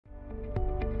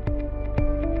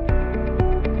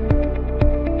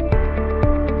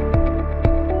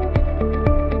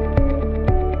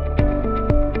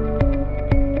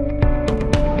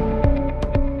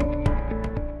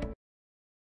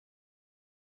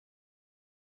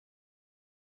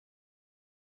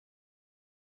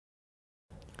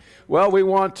Well, we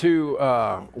want to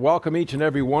welcome each and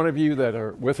every one of you that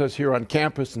are with us here on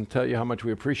campus and tell you how much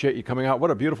we appreciate you coming out.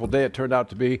 What a beautiful day it turned out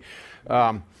to be.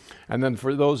 And then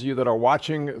for those of you that are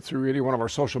watching through any one of our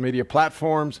social media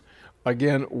platforms,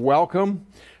 again, welcome.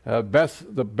 The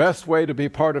best way to be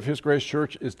part of His Grace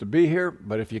Church is to be here,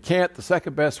 but if you can't, the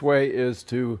second best way is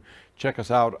to check us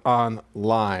out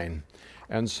online.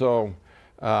 And so,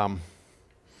 man,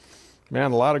 a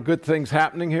lot of good things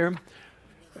happening here.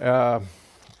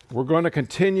 We're going to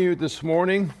continue this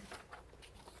morning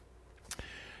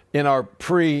in our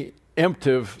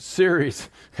preemptive series,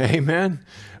 amen,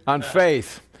 on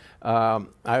faith.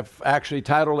 I've actually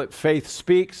titled it Faith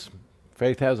Speaks.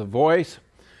 Faith has a voice.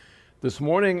 This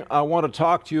morning, I want to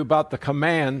talk to you about the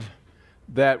command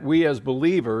that we as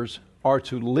believers are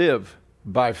to live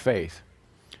by faith.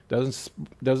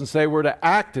 Doesn't say we're to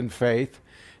act in faith.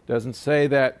 Doesn't say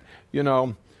that,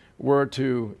 we're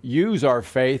to use our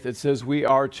faith. It says we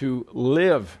are to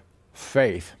live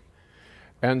faith.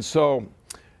 And so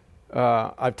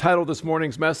I've titled this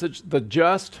morning's message, The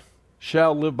Just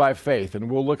Shall Live by Faith.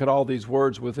 And we'll look at all these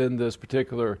words within this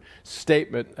particular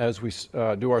statement as we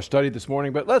do our study this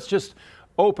morning. But let's just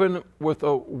open with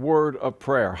a word of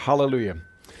prayer. Hallelujah.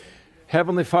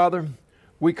 Heavenly Father,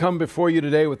 we come before you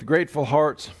today with grateful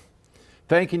hearts,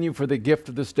 thanking you for the gift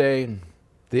of this day and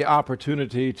the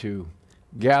opportunity to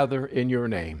gather in your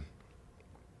name.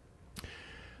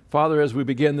 Father, as we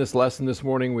begin this lesson this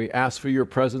morning, we ask for your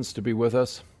presence to be with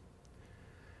us.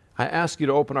 I ask you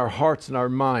to open our hearts and our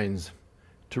minds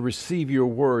to receive your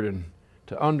word and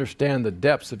to understand the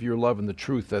depths of your love and the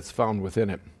truth that's found within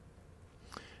it.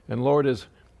 And Lord, as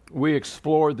we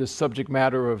explore this subject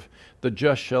matter of the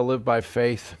just shall live by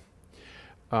faith,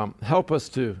 help us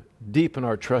to deepen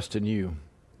our trust in you.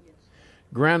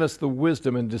 Grant us the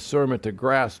wisdom and discernment to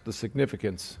grasp the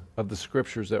significance of the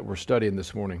scriptures that we're studying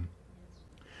this morning.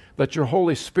 Let your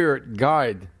Holy Spirit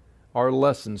guide our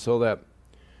lesson so that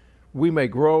we may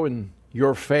grow in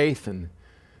your faith and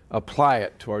apply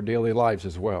it to our daily lives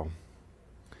as well.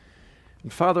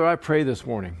 And Father, I pray this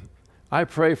morning, I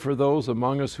pray for those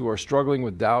among us who are struggling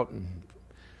with doubt and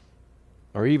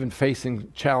are even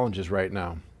facing challenges right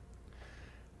now,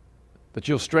 that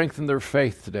you'll strengthen their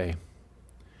faith today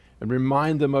and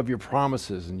remind them of your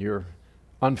promises and your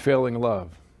unfailing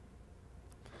love.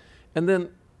 And then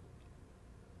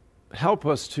help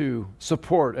us to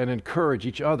support and encourage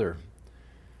each other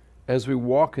as we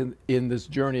walk in this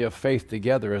journey of faith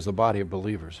together as a body of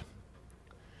believers.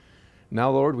 Now,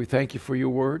 Lord, we thank you for your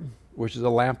word, which is a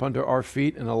lamp unto our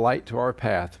feet and a light to our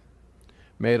path.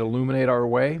 May it illuminate our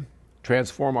way,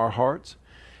 transform our hearts.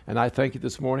 And I thank you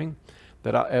this morning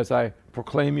that as I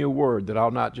proclaim your word, that I'll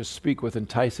not just speak with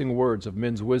enticing words of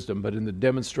men's wisdom, but in the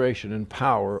demonstration and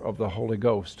power of the Holy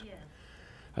Ghost. Yeah.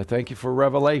 I thank you for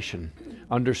revelation,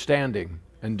 understanding,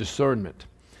 and discernment.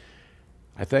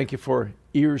 I thank you for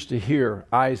ears to hear,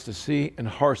 eyes to see, and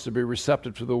hearts to be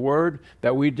receptive to the word,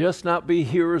 that we just not be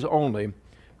hearers only,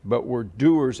 but we're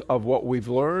doers of what we've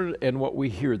learned and what we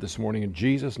hear this morning. In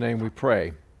Jesus' name we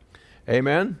pray.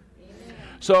 Amen? Amen.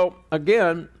 So,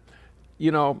 again,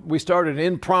 we started an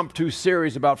impromptu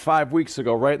series about 5 weeks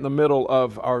ago, right in the middle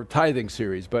of our tithing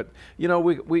series. But,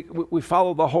 we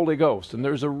follow the Holy Ghost. And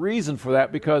there's a reason for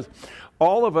that, because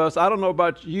all of us, I don't know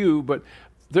about you, but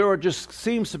there just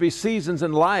seems to be seasons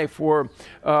in life where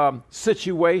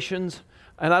situations,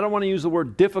 and I don't want to use the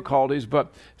word difficulties,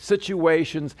 but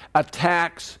situations,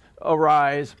 attacks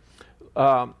arise,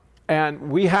 and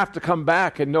we have to come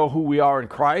back and know who we are in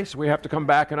Christ. We have to come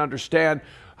back and understand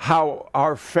how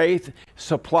our faith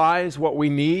supplies what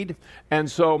we need. And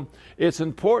so it's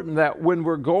important that when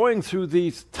we're going through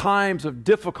these times of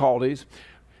difficulties,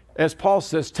 as Paul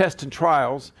says, tests and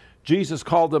trials, Jesus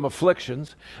called them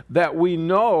afflictions, that we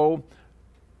know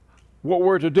what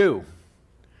we're to do.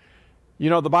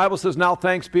 The Bible says, now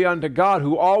thanks be unto God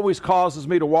who always causes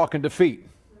me to walk in defeat.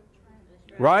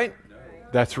 Right?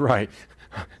 That's right.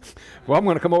 Well, I'm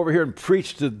going to come over here and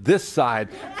preach to this side.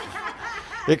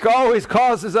 It always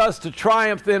causes us to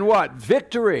triumph in what?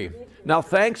 Victory. Now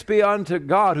thanks be unto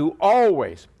God who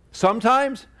always,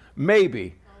 sometimes,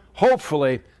 maybe,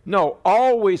 hopefully, no,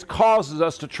 always causes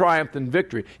us to triumph in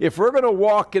victory. If we're going to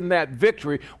walk in that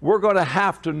victory, we're going to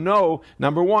have to know,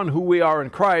 number one, who we are in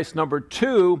Christ. Number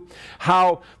two,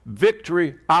 how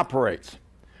victory operates.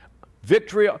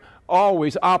 Victory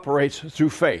always operates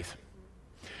through faith.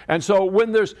 And so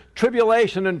when there's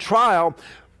tribulation and trial,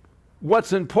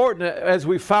 what's important, as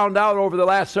we found out over the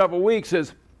last several weeks,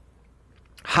 is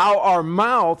how our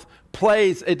mouth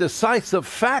plays a decisive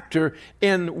factor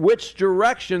in which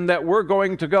direction that we're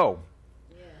going to go.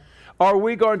 Yeah. Are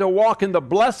we going to walk in the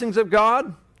blessings of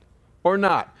God or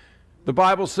not? The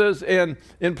Bible says in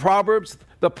Proverbs,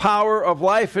 the power of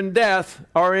life and death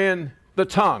are in the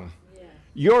tongue,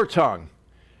 your tongue.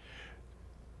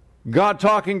 God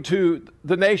talking to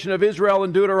the nation of Israel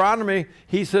in Deuteronomy,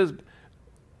 he says,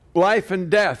 life and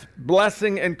death,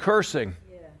 blessing and cursing.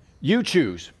 You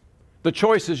choose. The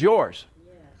choice is yours.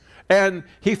 And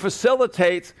he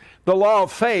facilitates the law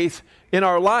of faith in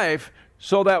our life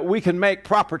so that we can make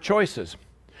proper choices.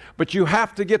 But you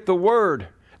have to get the word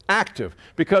active,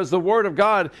 because the word of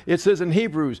God, it says in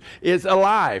Hebrews, is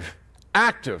alive,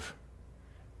 active.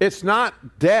 It's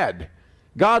not dead.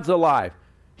 God's alive.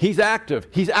 He's active.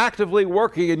 He's actively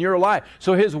working in your life.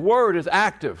 So his word is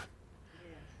active.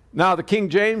 Now the King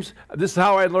James, this is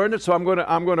how I learned it, so I'm going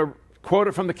to quote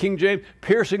it from the King James,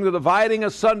 piercing the dividing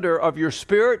asunder of your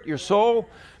spirit, your soul,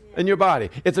 and your body.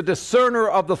 It's a discerner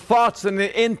of the thoughts and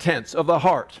the intents of the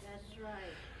heart. That's right.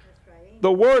 That's right.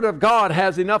 The word of God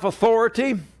has enough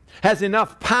authority, has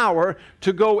enough power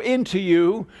to go into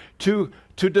you to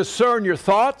discern your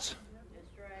thoughts,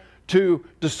 to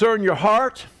discern your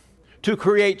heart, to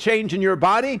create change in your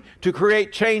body, to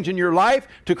create change in your life,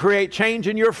 to create change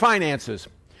in your finances.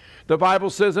 The Bible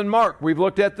says in Mark, we've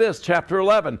looked at this, chapter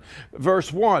 11,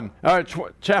 verse 1,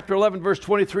 chapter 11, verse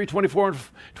 23, 24, and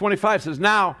 25 says,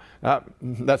 now,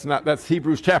 that's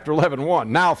Hebrews chapter 11,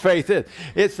 1. Now faith is.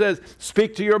 It says,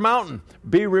 speak to your mountain,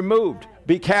 be removed,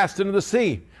 be cast into the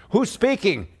sea. Who's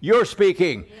speaking? You're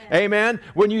speaking. Yeah. Amen?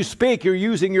 When you speak, you're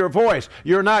using your voice.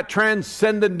 You're not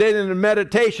transcendent in a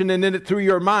meditation and in it through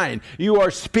your mind. You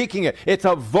are speaking it. It's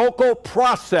a vocal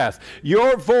process.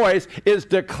 Your voice is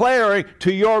declaring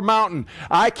to your mountain.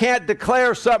 I can't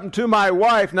declare something to my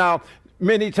wife. Now,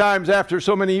 many times after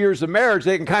so many years of marriage,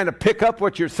 they can kind of pick up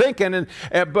what you're thinking.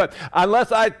 But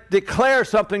unless I declare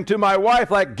something to my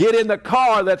wife, like get in the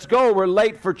car, let's go, we're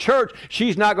late for church,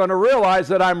 she's not going to realize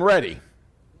that I'm ready.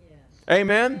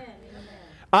 Amen? Amen?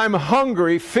 I'm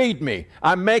hungry, feed me.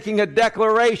 I'm making a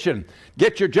declaration.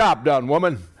 Get your job done,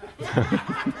 woman.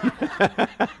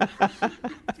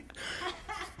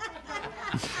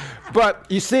 But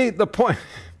you see, the point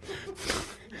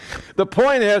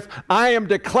is, I am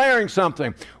declaring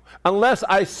something. Unless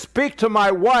I speak to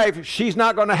my wife, she's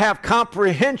not going to have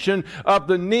comprehension of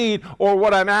the need or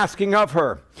what I'm asking of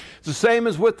her. It's the same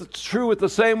as it's true with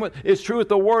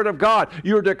the Word of God.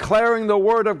 You're declaring the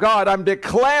Word of God. I'm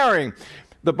declaring.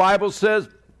 The Bible says,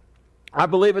 I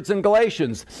believe it's in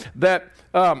Galatians, that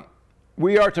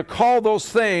we are to call those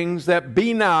things that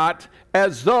be not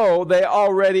as though they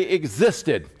already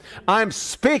existed. I'm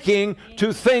speaking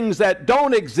to things that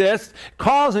don't exist,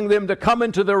 causing them to come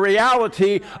into the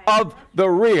reality of the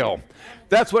real.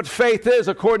 That's what faith is,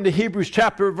 according to Hebrews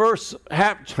chapter verse.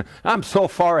 I'm so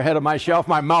far ahead of my shelf,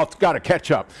 my mouth's got to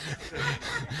catch up.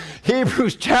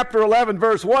 Hebrews chapter 11,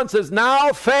 verse 1 says,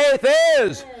 now faith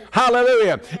is.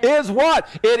 Hallelujah. Is what?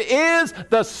 It is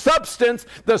the substance,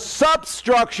 the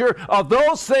substructure of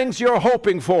those things you're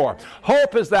hoping for.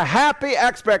 Hope is the happy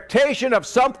expectation of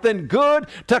something good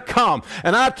to come.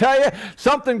 And I tell you,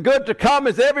 something good to come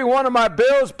is every one of my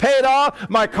bills paid off,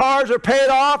 my cars are paid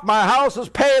off, my house is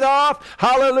paid off.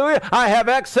 Hallelujah. I have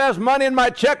excess money in my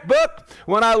checkbook.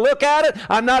 When I look at it,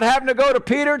 I'm not having to go to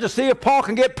Peter to see if Paul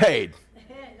can get paid.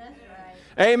 That's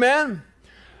right. Amen.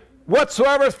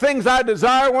 Whatsoever things I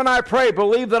desire when I pray,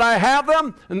 believe that I have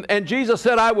them. And Jesus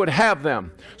said I would have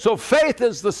them. So faith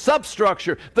is the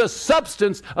substructure, the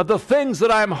substance of the things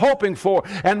that I'm hoping for.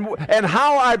 And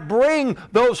how I bring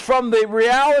those from the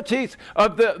realities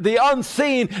of the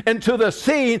unseen into the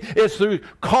seen is through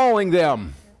calling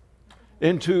them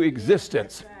into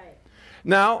existence.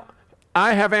 Now,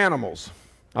 I have animals.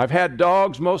 I've had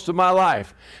dogs most of my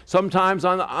life. Sometimes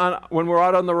when we're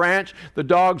out on the ranch, the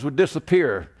dogs would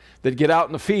disappear. They'd get out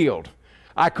in the field.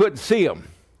 I couldn't see them.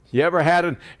 You ever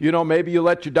had maybe you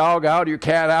let your dog out or your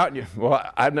cat out, and well,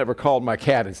 I've never called my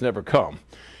cat. It's never come.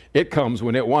 It comes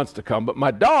when it wants to come. But my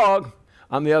dog,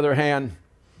 on the other hand,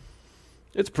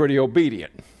 it's pretty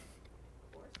obedient.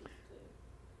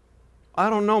 I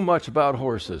don't know much about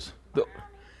horses.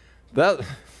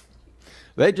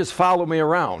 They just follow me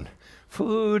around.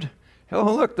 Food.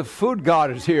 Oh, look, the food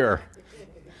god is here.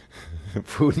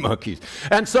 Food monkeys.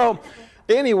 And so,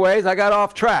 anyways, I got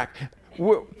off track.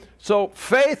 So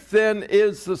faith then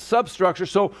is the substructure.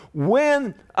 So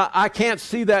when I can't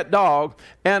see that dog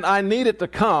and I need it to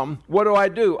come, what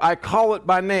do? I call it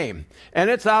by name. And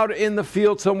it's out in the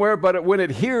field somewhere, but when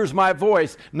it hears my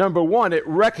voice, number one, it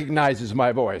recognizes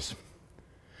my voice.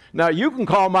 Now, you can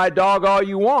call my dog all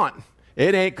you want.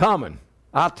 It ain't coming.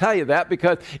 I'll tell you that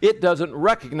because it doesn't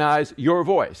recognize your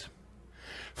voice.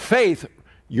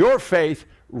 Your faith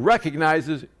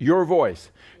recognizes your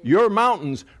voice. Your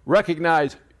mountains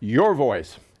recognize your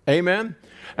voice. Amen?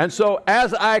 And so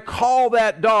as I call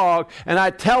that dog and I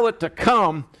tell it to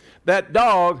come, that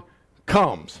dog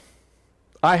comes.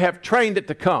 I have trained it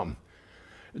to come.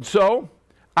 And so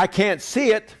I can't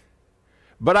see it,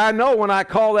 but I know when I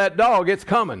call that dog, it's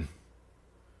coming.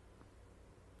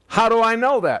 How do I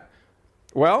know that?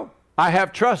 Well, I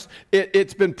have trust.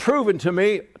 It's been proven to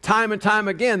me time and time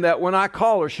again that when I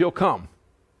call her, she'll come.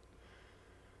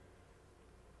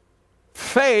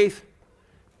 Faith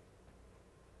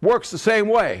works the same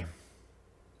way.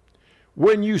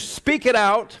 When you speak it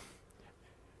out,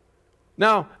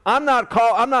 now I'm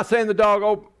not saying the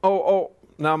dog,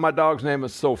 now my dog's name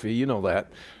is Sophie, you know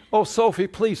that. Oh, Sophie,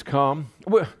 please come.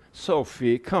 Well,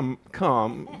 Sophie, come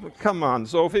on,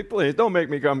 Sophie, please, don't make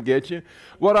me come get you.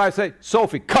 What do I say?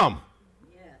 Sophie, come.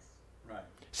 Yes. Right.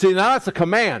 See, now that's a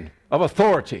command of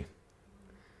authority.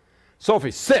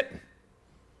 Sophie, sit.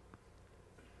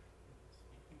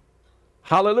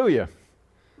 Hallelujah.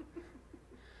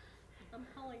 I'm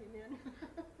calling him in.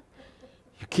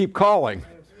 You keep calling.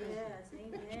 Yes,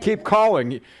 amen. Keep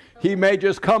calling. He may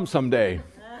just come someday.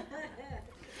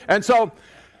 And so,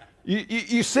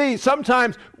 you see,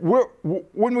 sometimes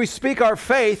when we speak our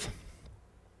faith,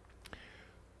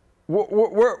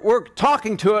 we're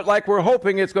talking to it like we're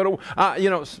hoping it's going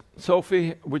to,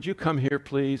 Sophie, would you come here,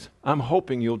 please? I'm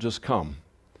hoping you'll just come.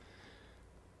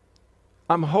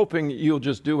 I'm hoping you'll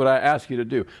just do what I ask you to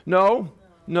do.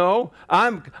 No,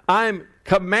 I'm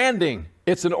commanding.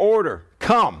 It's an order.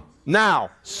 Come,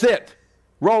 now, sit,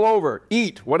 roll over,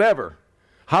 eat, whatever.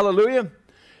 Hallelujah.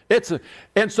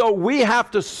 And so we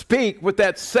have to speak with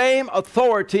that same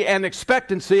authority and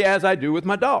expectancy as I do with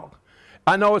my dog.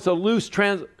 I know it's a loose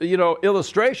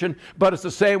illustration, but it's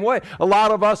the same way. A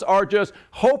lot of us are just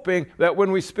hoping that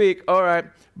when we speak, all right,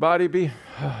 body,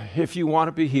 if you want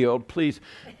to be healed, please,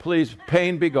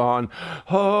 pain be gone.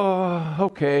 Oh,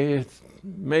 okay, it's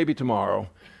maybe tomorrow.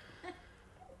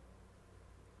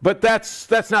 But that's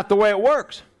not the way it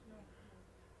works.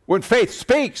 When faith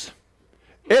speaks,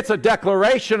 it's a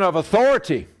declaration of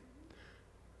authority.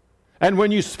 And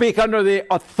when you speak under the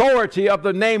authority of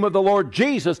the name of the Lord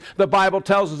Jesus, the Bible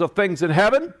tells us of things in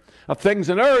heaven, of things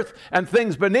in earth, and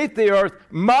things beneath the earth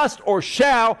must or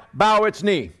shall bow its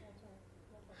knee.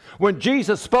 When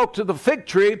Jesus spoke to the fig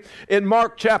tree in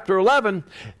Mark chapter 11,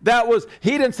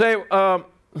 he didn't say,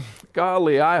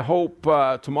 golly, I hope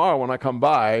tomorrow when I come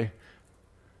by,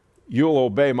 you'll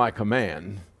obey my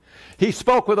command. He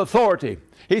spoke with authority.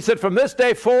 He said, from this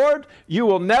day forward, you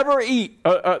will never eat,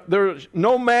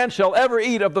 no man shall ever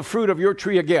eat of the fruit of your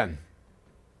tree again.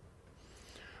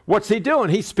 What's he doing?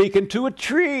 He's speaking to a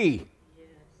tree.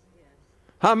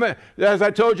 Yes. As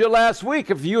I told you last week,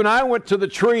 if you and I went to the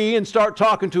tree and start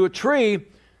talking to a tree,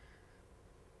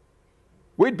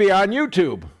 we'd be on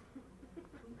YouTube.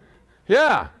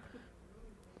 Yeah.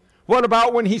 What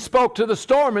about when he spoke to the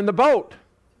storm in the boat?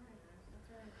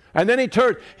 And then he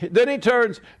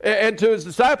turns and to his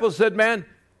disciples said, man,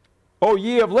 oh,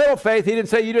 ye of little faith. He didn't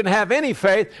say you didn't have any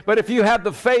faith, but if you have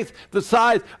the faith the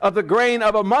size of the grain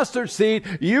of a mustard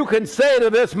seed, you can say to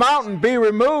this mountain, be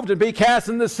removed and be cast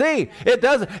in the sea. It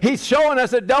doesn't. He's showing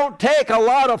us it don't take a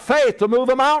lot of faith to move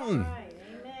a mountain. Right.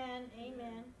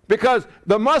 Amen. Because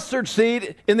the mustard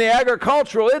seed in the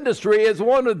agricultural industry is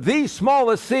one of the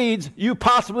smallest seeds you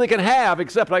possibly can have,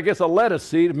 except I guess a lettuce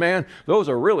seed. Man, those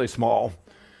are really small.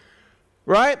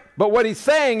 Right? But what he's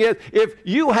saying is, if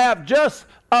you have just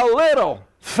a little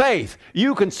faith,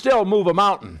 you can still move a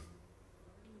mountain.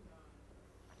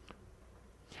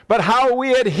 But how are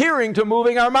we adhering to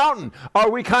moving our mountain? Are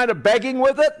we kind of begging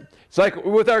with it? It's like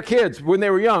with our kids when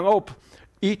they were young. Oh,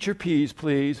 eat your peas,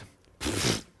 please.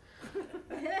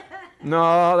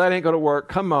 No, that ain't going to work.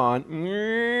 Come on.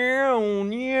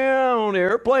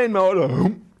 Airplane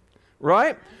mode.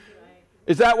 Right?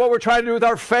 Is that what we're trying to do with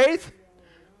our faith?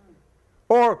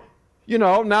 Or,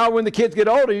 now when the kids get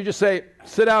older, you just say,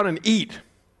 sit down and eat.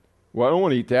 Well, I don't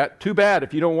want to eat that. Too bad.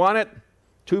 If you don't want it,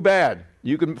 too bad.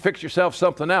 You can fix yourself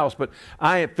something else, but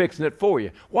I ain't fixing it for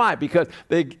you. Why? Because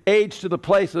they age to the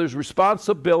place there's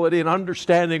responsibility and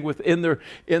understanding within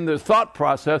their thought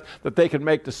process that they can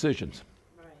make decisions.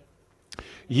 Right.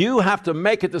 You have to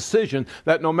make a decision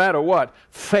that no matter what,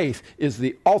 faith is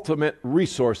the ultimate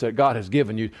resource that God has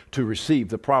given you to receive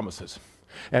the promises.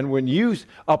 And when you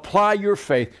apply your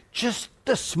faith, just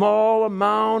a small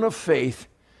amount of faith,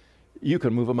 you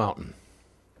can move a mountain.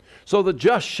 So the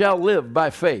just shall live by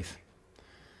faith.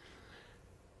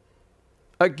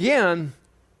 Again,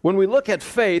 when we look at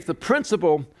faith, the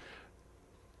principle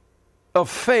of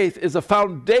faith is a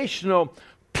foundational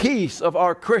piece of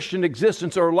our Christian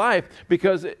existence or life,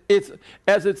 because it's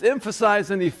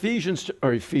emphasized in Ephesians,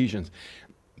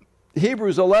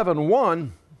 Hebrews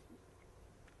 11:1,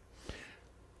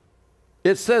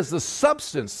 it says the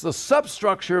substance, the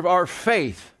substructure of our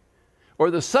faith, or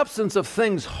the substance of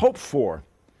things hoped for,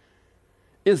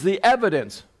 is the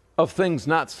evidence of things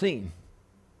not seen.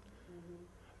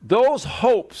 Those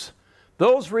hopes,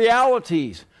 those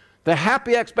realities, the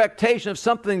happy expectation of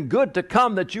something good to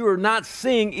come that you are not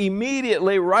seeing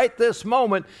immediately right this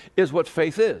moment is what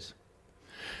faith is.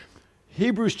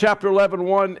 Hebrews chapter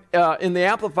 11:1 in the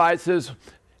Amplified says,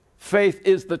 faith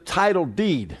is the title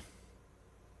deed.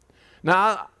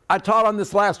 Now, I taught on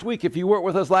this last week. If you weren't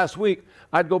with us last week,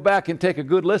 I'd go back and take a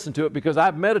good listen to it because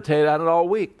I've meditated on it all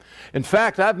week. In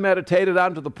fact, I've meditated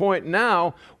on to the point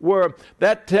now where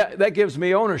that gives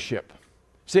me ownership.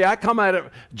 See, I come at it,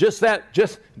 just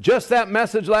that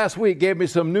message last week gave me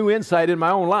some new insight in my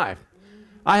own life.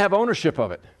 I have ownership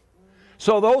of it.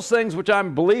 So those things which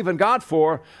I'm believing God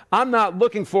for, I'm not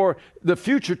looking for the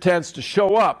future tense to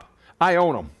show up. I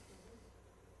own them.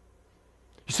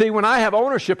 You see, when I have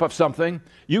ownership of something,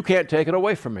 you can't take it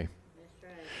away from me.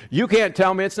 That's right. You can't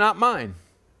tell me it's not mine.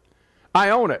 I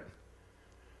own it.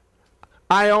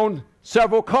 I own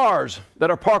several cars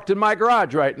that are parked in my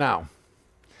garage right now.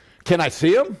 Can I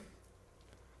see them?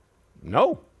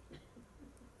 No.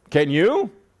 Can you?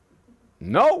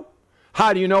 No.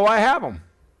 How do you know I have them?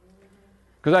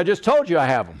 Because I just told you I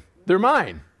have them. They're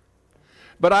mine.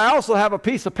 But I also have a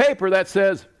piece of paper that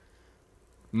says,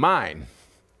 mine.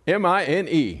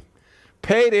 M-I-N-E.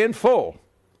 Paid in full.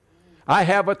 I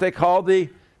have what they call the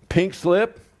pink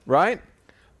slip, right?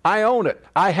 I own it.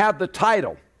 I have the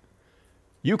title.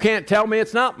 You can't tell me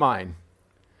it's not mine.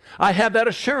 I have that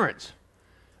assurance.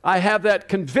 I have that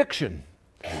conviction.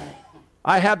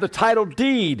 I have the title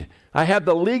deed. I have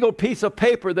the legal piece of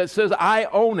paper that says I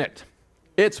own it.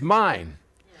 It's mine.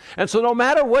 And so no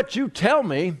matter what you tell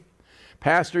me,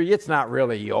 Pastor, it's not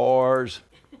really yours.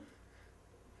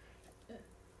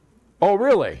 Oh,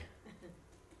 really?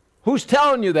 Who's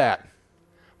telling you that?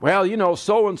 Well, you know,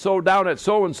 so-and-so down at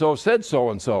so-and-so said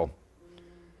so-and-so.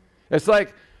 It's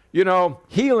like, you know,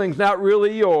 healing's not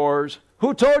really yours.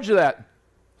 Who told you that?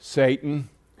 Satan.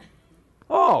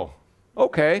 Oh,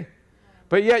 okay.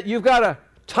 But yet you've got a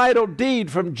title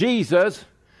deed from Jesus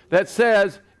that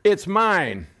says, it's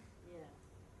mine.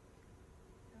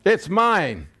 It's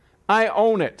mine. I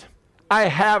own it. I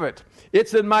have it.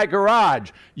 It's in my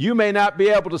garage. You may not be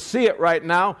able to see it right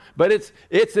now, but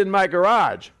it's in my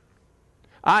garage.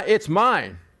 It's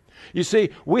mine. You see,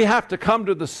 we have to come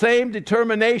to the same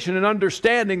determination and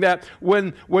understanding that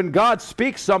when God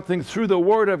speaks something through the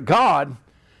Word of God,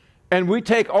 and we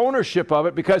take ownership of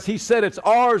it because He said it's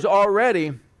ours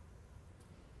already.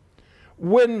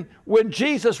 When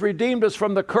Jesus redeemed us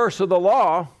from the curse of the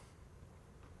law,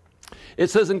 it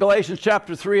says in Galatians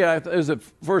chapter 3, is it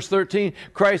verse 13,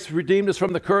 Christ redeemed us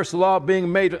from the curse of the law,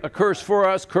 being made a curse for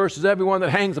us. Curses everyone that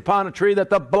hangs upon a tree, that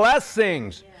the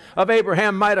blessings of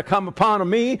Abraham might have come upon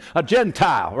me, a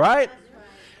Gentile, right?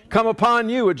 Come upon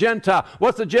you, a Gentile.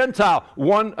 What's a Gentile?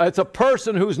 It's a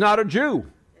person who's not a Jew.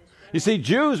 You see,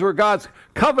 Jews were God's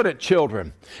covenant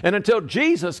children. And until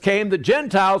Jesus came, the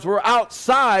Gentiles were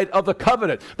outside of the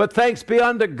covenant. But thanks be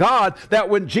unto God that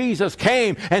when Jesus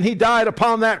came and He died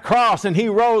upon that cross and He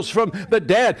rose from the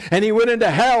dead and He went into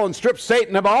hell and stripped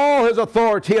Satan of all his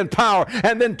authority and power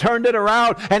and then turned it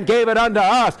around and gave it unto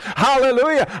us.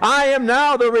 Hallelujah. I am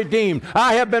now the redeemed.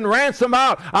 I have been ransomed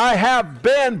out. I have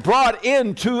been brought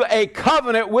into a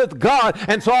covenant with God.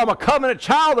 And so I'm a covenant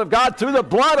child of God through the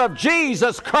blood of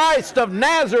Jesus Christ of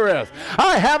Nazareth.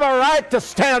 I have a right to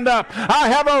stand up. I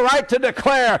have a right to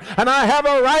declare. And I have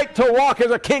a right to walk as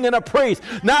a king and a priest.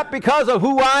 Not because of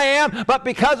who I am, but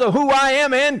because of who I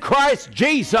am in Christ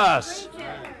Jesus.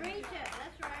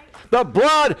 The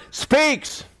blood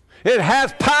speaks. It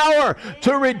has power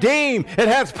to redeem. It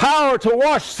has power to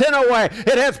wash sin away.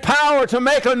 It has power to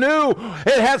make anew.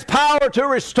 It has power to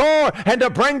restore and to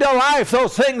bring to life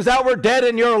those things that were dead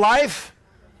in your life.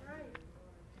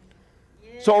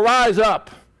 So rise up.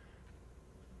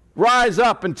 Rise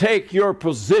up and take your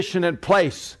position and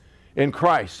place in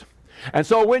Christ. And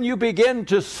so when you begin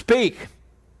to speak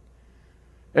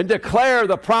and declare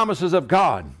the promises of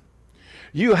God,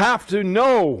 you have to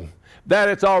know that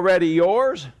it's already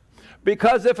yours.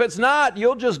 Because if it's not,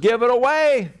 you'll just give it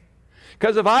away.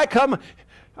 Because if I come,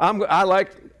 I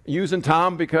like using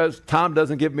Tom because Tom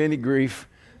doesn't give me any grief,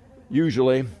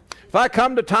 usually. If I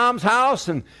come to Tom's house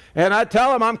and I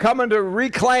tell him I'm coming to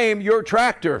reclaim your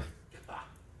tractor,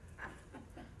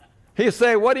 he'll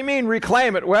say, what do you mean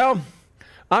reclaim it? Well,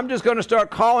 I'm just going to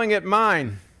start calling it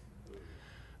mine.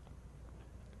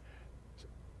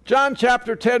 John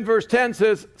chapter 10 verse 10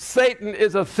 says, Satan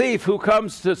is a thief who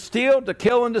comes to steal, to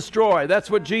kill, and destroy. That's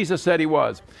what Jesus said he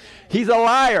was. He's a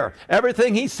liar.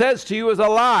 Everything he says to you is a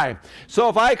lie. So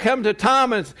if I come to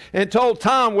Tom and told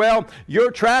Tom, well,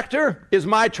 your tractor is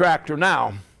my tractor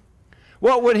now,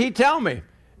 what would he tell me?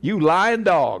 You lying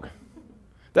dog.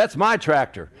 That's my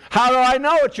tractor. How do I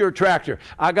know it's your tractor?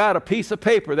 I got a piece of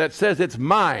paper that says it's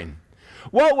mine.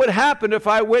 What would happen if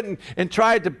I went and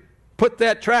tried to put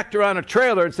that tractor on a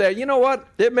trailer and say, you know what,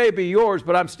 it may be yours,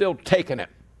 but I'm still taking it?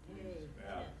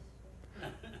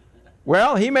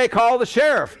 Well, he may call the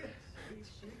sheriff.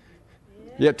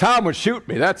 Yeah, Tom would shoot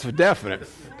me, that's for definite.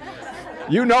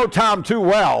 You know Tom too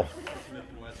well.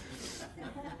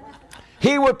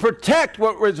 He would protect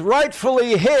what was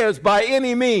rightfully his by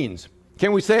any means.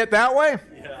 Can we say it that way?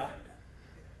 Yeah.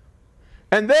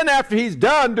 And then after he's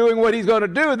done doing what he's going to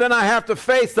do, then I have to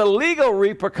face the legal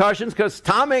repercussions, because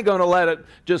Tom ain't going to let it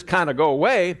just kind of go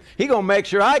away. He's going to make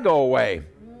sure I go away.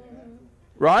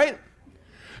 Right?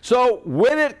 So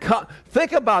when it comes,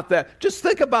 think about that. Just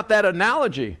think about that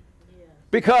analogy.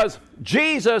 Because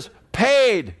Jesus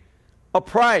paid a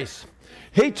price.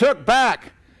 He took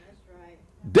back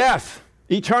death,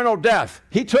 eternal death.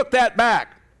 He took that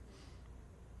back.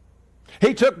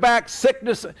 He took back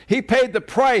sickness. He paid the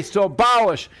price to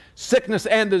abolish sickness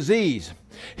and disease.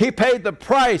 He paid the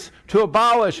price to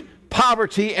abolish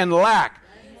poverty and lack.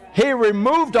 He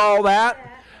removed all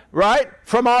that, right,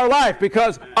 from our life,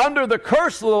 because under the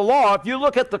curse of the law, if you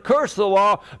look at the curse of the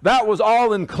law, that was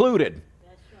all included.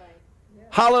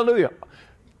 Hallelujah.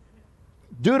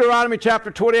 Deuteronomy chapter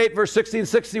 28 verse 60 and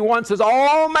 61 says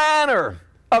all manner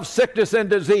of sickness and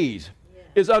disease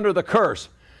is under the curse.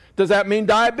 Does that mean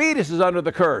diabetes is under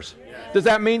the curse? Yes. Does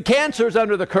that mean cancer is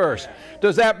under the curse? Yes.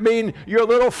 Does that mean your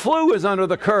little flu is under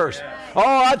the curse? Yes.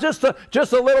 Oh,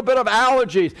 just a little bit of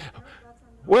allergies.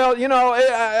 Well, you know,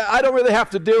 I don't really have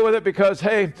to deal with it because,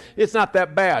 hey, it's not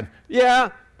that bad.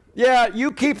 Yeah,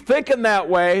 you keep thinking that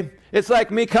way. It's like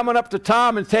me coming up to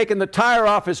Tom and taking the tire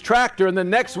off his tractor, and the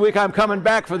next week I'm coming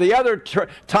back for the other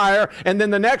tire, and then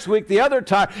the next week the other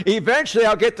tire. Eventually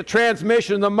I'll get the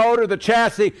transmission, the motor, the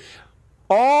chassis,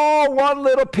 all one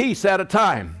little piece at a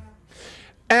time.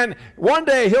 And one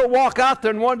day he'll walk out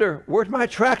there and wonder, where'd my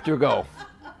tractor go?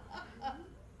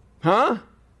 Huh?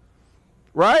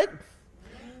 Right?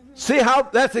 See how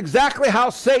that's exactly how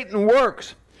Satan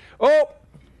works. Oh,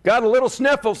 got a little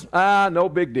sniffles. No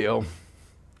big deal.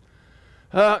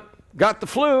 Got the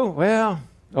flu. Well,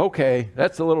 okay,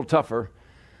 that's a little tougher.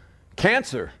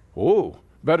 Cancer. Ooh,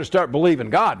 better start believing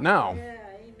God now. Yeah,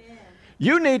 amen.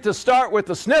 You need to start with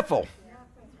the sniffle.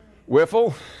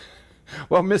 Whiffle.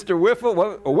 Well, Mr. Whiffle,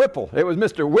 Whipple. It was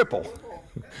Mr. Whipple.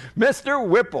 Mr.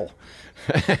 Whipple.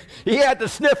 He had the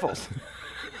sniffles.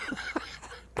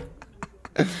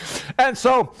 And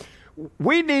so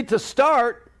we need to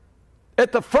start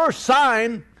at the first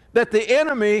sign that the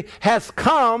enemy has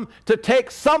come to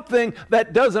take something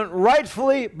that doesn't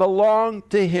rightfully belong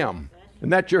to him.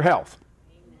 And that's your health.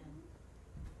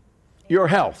 Your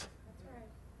health.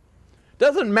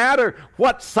 Doesn't matter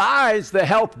what size the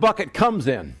health bucket comes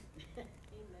in.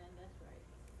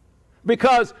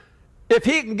 Because if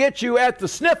he can get you at the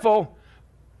sniffle,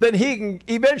 then he can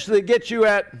eventually get you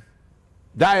at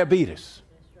diabetes.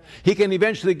 He can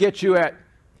eventually get you at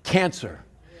cancer.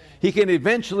 He can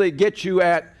eventually get you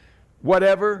at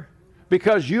whatever,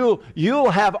 because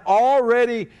you'll have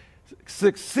already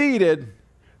succeeded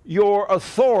your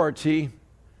authority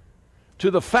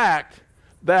to the fact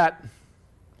that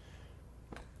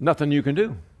nothing you can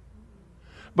do.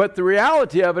 But the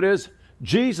reality of it is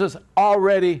Jesus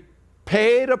already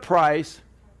paid a price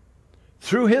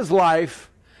through his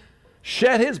life,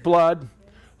 shed his blood,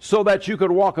 so that you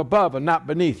could walk above and not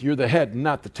beneath. You're the head and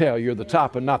not the tail. You're the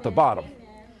top and not the bottom.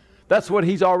 That's what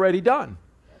he's already done.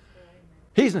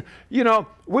 He's, you know,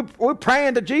 we're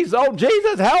praying to Jesus. Oh,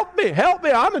 Jesus, help me,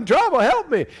 I'm in trouble, help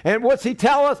me. And what's he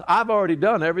tell us? I've already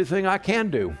done everything I can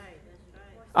do.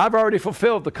 I've already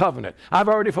fulfilled the covenant. I've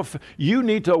already fulfilled. You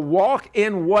need to walk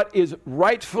in what is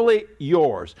rightfully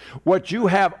yours, what you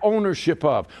have ownership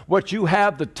of, what you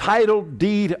have the title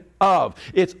deed of.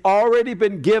 It's already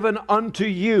been given unto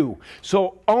you.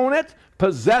 So own it,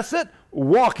 possess it,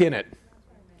 walk in it.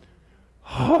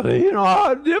 Oh, you know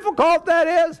how difficult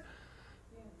that is?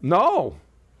 No.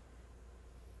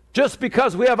 Just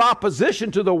because we have opposition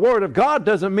to the Word of God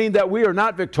doesn't mean that we are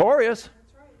not victorious.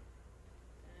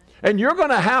 And you're going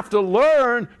to have to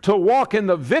learn to walk in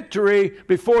the victory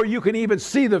before you can even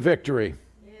see the victory.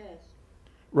 Yes.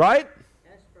 Right?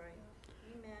 That's right.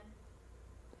 Amen.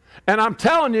 And I'm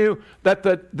telling you that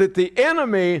the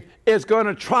enemy is going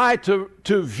to try to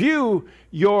view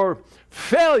your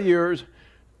failures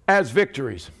as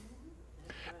victories.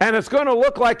 And it's going to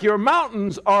look like your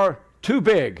mountains are too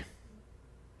big.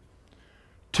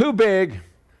 Too big,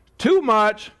 too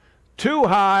much, too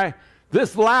high.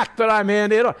 This lack that I'm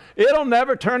in, it'll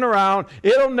never turn around.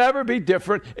 It'll never be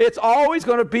different. It's always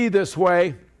going to be this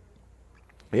way.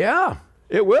 Yeah,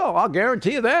 it will. I'll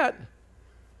guarantee you that.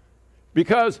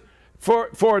 Because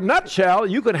for a nutshell,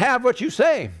 you can have what you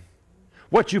say,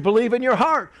 what you believe in your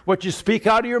heart, what you speak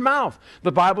out of your mouth.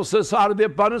 The Bible says out of the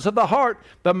abundance of the heart,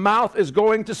 the mouth is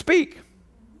going to speak.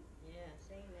 Yes,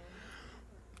 amen.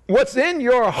 What's in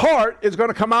your heart is going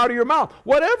to come out of your mouth,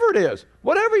 whatever it is,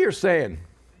 whatever you're saying.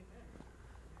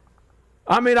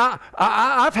 I mean,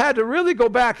 I've had to really go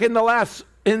back in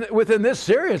within this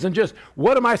series and just,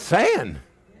 what am I saying?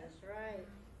 That's right.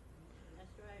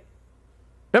 That's right.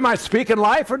 Am I speaking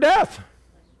life or death? That's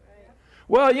right.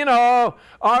 Well, you know,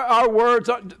 our words,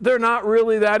 they're not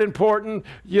really that important.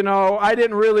 You know, I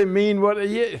didn't really mean what...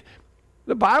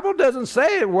 The Bible doesn't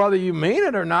say it whether you mean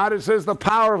it or not. It says the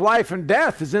power of life and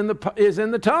death is in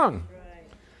the tongue.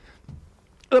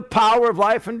 The power of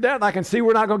life and death. I can see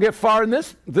we're not going to get far in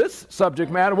this subject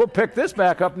matter. We'll pick this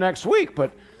back up next week.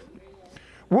 But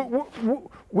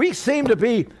we seem to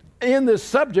be in this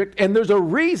subject, and there's a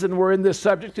reason we're in this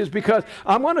subject, is because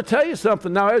I'm going to tell you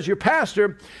something. Now, as your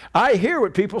pastor, I hear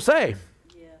what people say.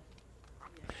 Yeah.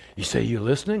 You say, you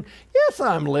listening? Yes,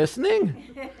 I'm listening.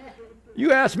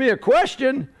 You ask me a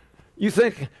question, you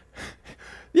think,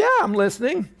 yeah, I'm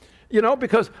listening. You know,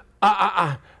 because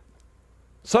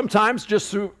sometimes just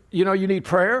through, you know, you need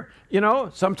prayer. You know,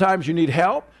 sometimes you need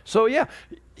help. So, yeah,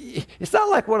 it's not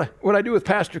like what I do with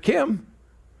Pastor Kim.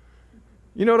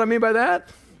 You know what I mean by that?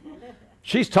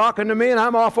 She's talking to me and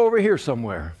I'm off over here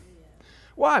somewhere.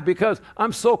 Why? Because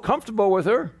I'm so comfortable with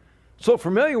her, so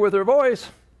familiar with her voice,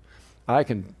 I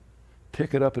can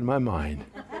pick it up in my mind.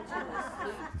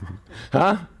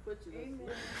 Huh?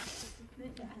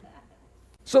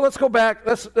 So let's go back.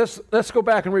 Let's go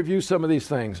back and review some of these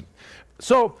things.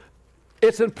 So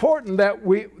it's important that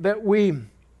we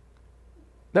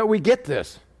get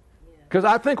this, because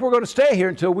I think we're going to stay here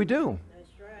until we do. That's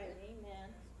right. Amen.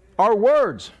 Our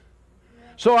words.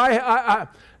 So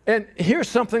and here's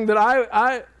something that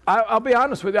I'll be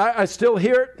honest with you. I still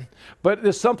hear it, but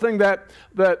it's something that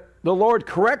the Lord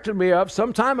corrected me of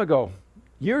some time ago,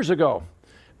 years ago.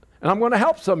 And I'm going to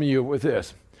help some of you with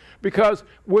this. Because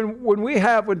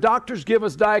when doctors give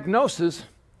us diagnosis,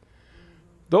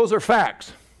 those are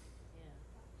facts.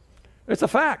 Yeah. It's a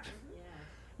fact. Yeah.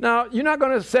 Now, you're not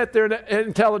going to sit there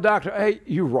and tell the doctor, hey,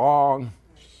 you're wrong.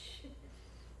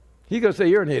 He's going to say,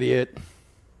 you're an idiot.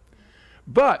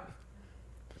 But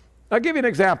I'll give you an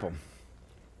example.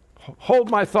 Hold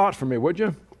my thought for me, would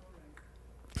you?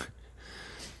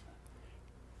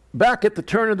 Back at the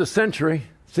turn of the century,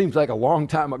 seems like a long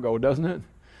time ago, doesn't it?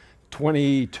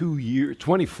 22 years,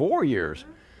 24 years.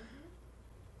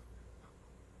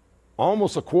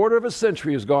 Almost a quarter of a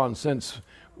century has gone since,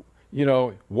 you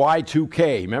know,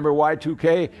 Y2K. Remember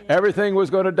Y2K? Everything was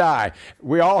going to die.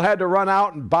 We all had to run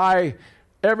out and buy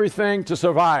everything to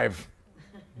survive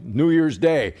New Year's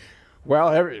Day. Well,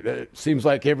 it seems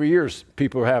like every year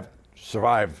people have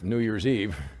survived New Year's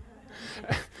Eve.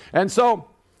 And so,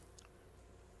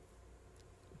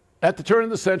 at the turn of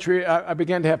the century, I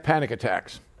began to have panic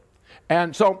attacks.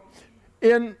 And so,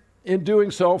 in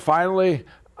doing so, finally,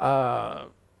 I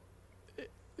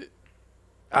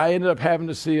ended up having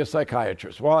to see a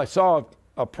psychiatrist. Well, I saw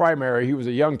a primary. He was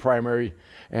a young primary,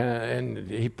 and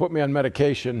he put me on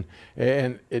medication,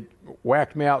 and it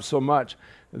whacked me out so much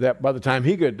that by the time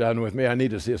he got done with me, I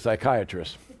needed to see a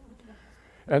psychiatrist.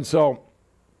 And so,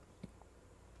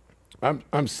 I'm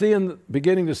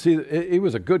beginning to see, he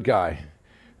was a good guy.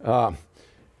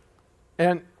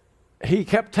 And he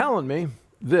kept telling me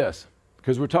this,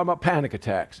 because we're talking about panic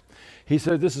attacks. He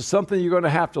said, this is something you're going to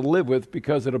have to live with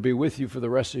because it'll be with you for the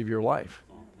rest of your life.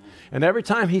 And every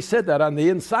time he said that on the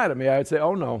inside of me, I would say,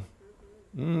 oh, no.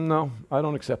 No, I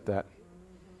don't accept that.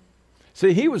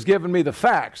 See, he was giving me the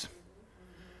facts,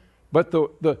 but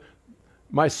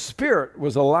my spirit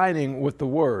was aligning with the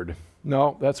word.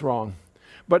 No, that's wrong.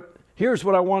 But here's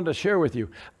what I wanted to share with you.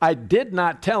 I did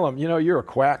not tell him, you know, you're a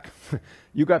quack.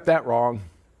 You got that wrong.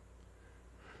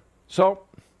 So,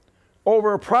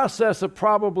 over a process of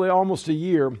probably almost a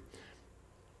year,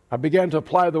 I began to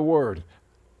apply the word.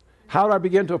 How did I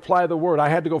begin to apply the word? I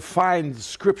had to go find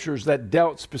scriptures that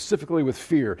dealt specifically with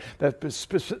fear, that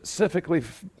specifically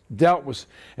dealt with,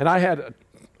 and I had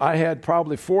I had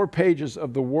probably 4 pages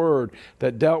of the Word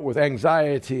that dealt with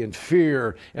anxiety and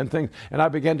fear and things, and I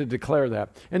began to declare that.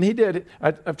 And he did.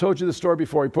 I've told you the story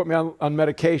before. He put me on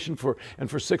medication, and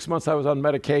for 6 months I was on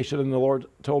medication, and the Lord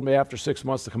told me after 6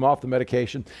 months to come off the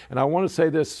medication. And I want to say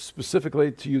this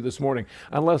specifically to you this morning.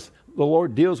 Unless the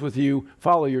Lord deals with you,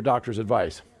 follow your doctor's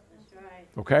advice. That's right.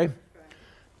 Okay? That's right.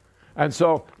 And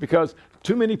so, because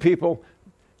too many people,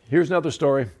 here's another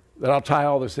story that I'll tie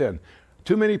all this in.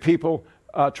 Too many people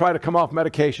try to come off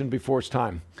medication before it's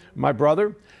time. My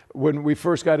brother, when we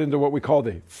first got into what we call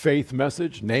the faith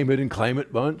message, name it and claim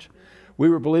it bunch, we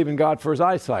were believing God for his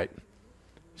eyesight.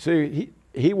 See,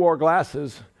 he wore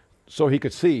glasses so he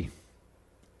could see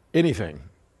anything.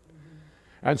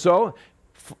 And so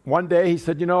one day he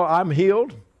said, I'm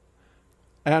healed.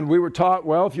 And we were taught,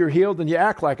 well, if you're healed, then you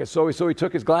act like it. So he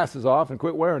took his glasses off and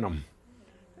quit wearing them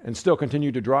and still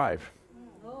continued to drive.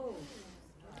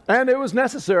 And it was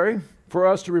necessary for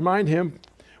us to remind him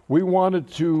we wanted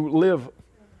to live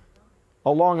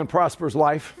a long and prosperous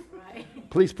life. Right.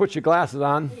 Please put your glasses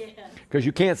on, because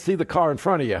you can't see the car in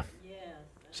front of you. Yes.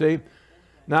 See?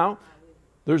 Now,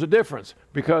 there's a difference,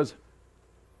 because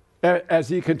as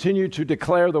he continued to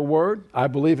declare the Word, I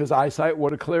believe his eyesight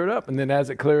would have cleared up. And then as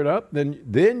it cleared up,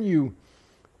 then you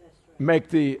make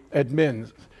the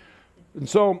admins. And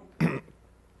so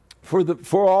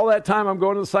for all that time, I'm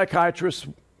going to the psychiatrist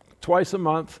twice a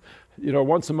month.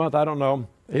 Once a month, I don't know.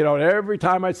 Every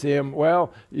time I see him,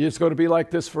 well, it's going to be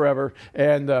like this forever.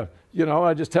 And,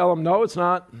 I just tell him, no, it's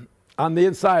not on the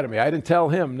inside of me. I didn't tell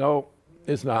him, no,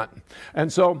 it's not.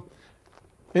 And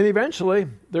and eventually,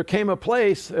 there came a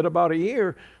place at about a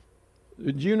year.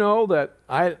 Did you know that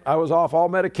I was off all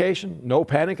medication, no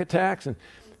panic attacks? And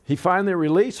he finally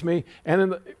released me. And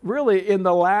in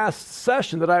the last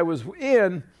session that I was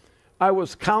in, I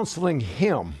was counseling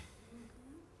him.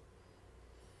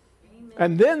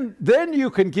 And then you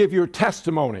can give your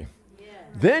testimony. Yeah.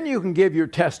 Then you can give your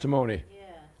testimony.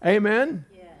 Yeah. Amen?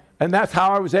 Yeah. And that's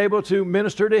how I was able to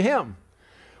minister to him.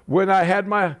 When I had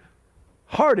my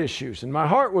heart issues and my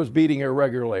heart was beating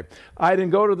irregularly, I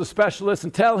didn't go to the specialist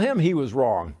and tell him he was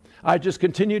wrong. I just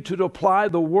continued to apply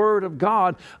the Word of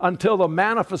God until the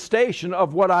manifestation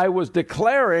of what I was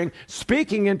declaring,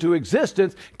 speaking into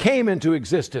existence, came into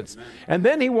existence. Amen. And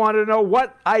then he wanted to know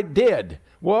what I did.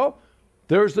 Well,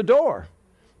 there's the door.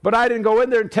 But I didn't go in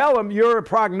there and tell him your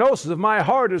prognosis of my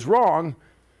heart is wrong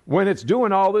when it's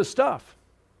doing all this stuff.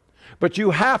 But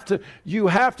you have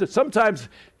to sometimes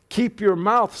keep your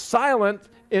mouth silent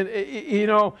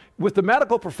with the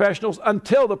medical professionals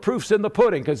until the proof's in the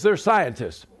pudding, because they're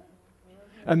scientists.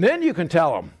 And then you can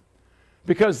tell them,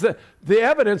 because the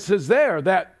evidence is there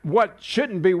that what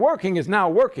shouldn't be working is now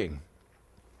working.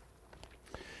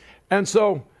 And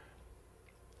so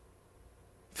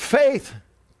faith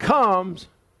comes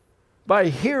by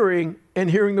hearing, and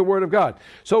hearing the Word of God.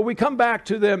 So we come back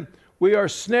to them. We are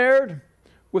snared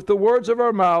with the words of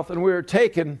our mouth, and we are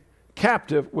taken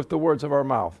captive with the words of our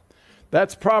mouth.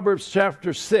 That's Proverbs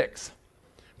chapter 6.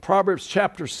 Proverbs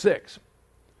chapter 6.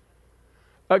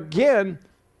 Again,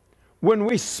 when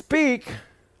we speak,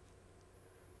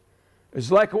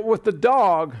 it's like with the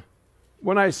dog.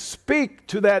 When I speak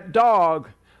to that dog,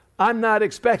 I'm not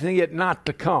expecting it not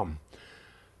to come.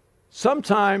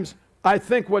 Sometimes I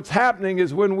think what's happening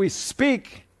is when we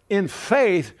speak in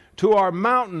faith to our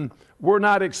mountain, we're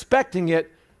not expecting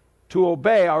it to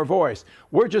obey our voice.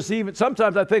 We're just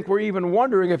sometimes I think we're even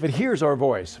wondering if it hears our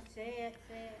voice. Say it.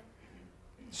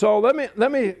 So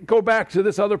let me go back to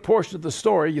this other portion of the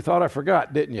story. You thought I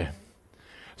forgot, didn't you?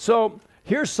 So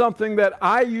here's something that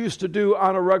I used to do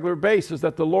on a regular basis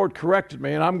that the Lord corrected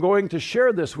me, and I'm going to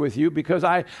share this with you because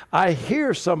I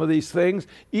hear some of these things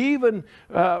even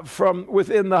from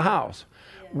within the house.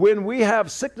 Yeah. When we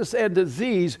have sickness and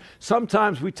disease,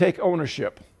 sometimes we take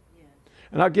ownership. Yeah.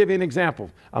 And I'll give you an example.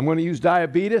 I'm going to use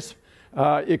diabetes.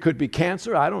 It could be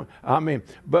cancer.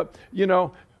 But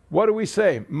what do we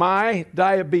say? My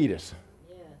diabetes.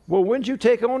 Yes. Well, when did you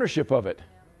take ownership of it?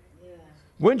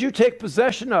 When did you take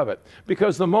possession of it?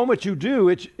 Because the moment you do,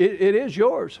 it is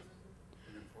yours.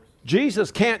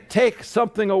 Jesus can't take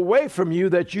something away from you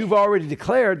that you've already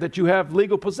declared that you have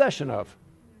legal possession of.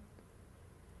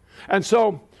 And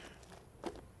so,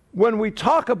 when we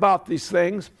talk about these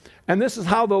things, and this is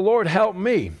how the Lord helped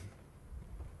me,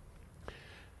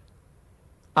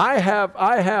 I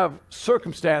have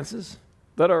circumstances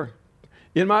that are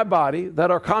in my body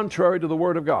that are contrary to the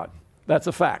Word of God. That's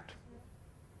a fact.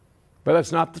 But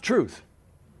that's not the truth.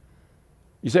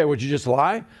 You say, would you just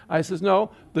lie? I says,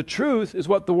 no, the truth is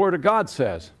what the Word of God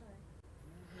says.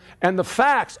 And the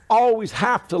facts always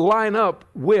have to line up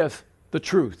with the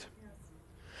truth.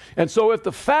 And so if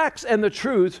the facts and the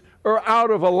truth are out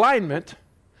of alignment,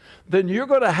 then you're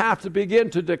going to have to begin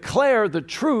to declare the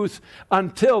truth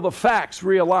until the facts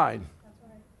realign.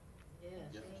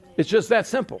 It's just that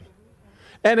simple.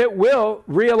 And it will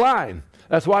realign.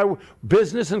 That's why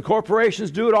business and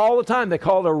corporations do it all the time. They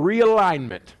call it a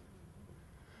realignment.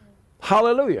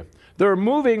 Hallelujah. They're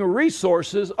moving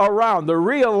resources around. They're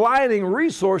realigning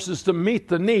resources to meet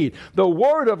the need. The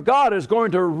Word of God is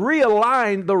going to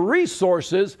realign the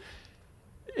resources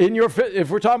in your, if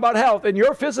we're talking about health, in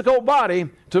your physical body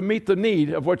to meet the need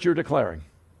of what you're declaring.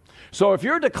 So if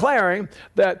you're declaring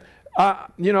that,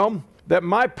 that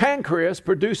my pancreas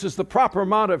produces the proper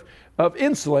amount of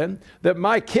insulin, that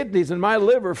my kidneys and my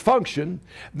liver function,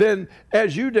 then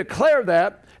as you declare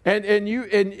that, and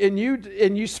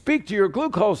you speak to your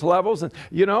glucose levels, and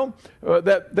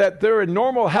that they're in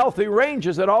normal, healthy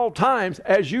ranges at all times.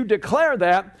 As you declare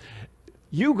that,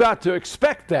 you got to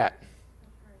expect that.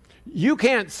 You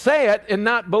can't say it and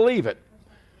not believe it.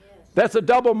 That's a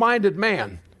double-minded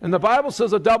man, and the Bible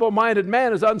says a double-minded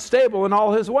man is unstable in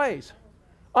all his ways.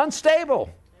 Unstable.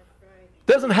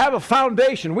 Doesn't have a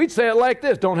foundation. We'd say it like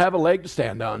this: don't have a leg to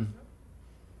stand on.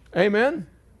 Amen.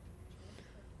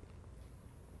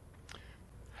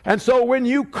 And so when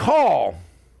you call,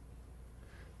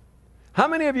 how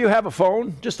many of you have a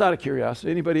phone? Just out of curiosity,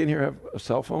 anybody in here have a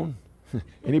cell phone?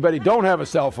 Anybody don't have a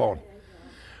cell phone?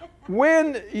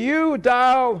 When you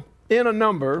dial in a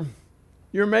number,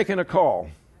 you're making a call.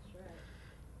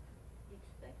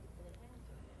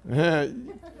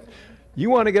 You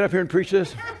want to get up here and preach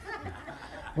this?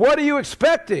 What are you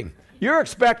expecting? You're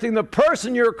expecting the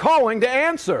person you're calling to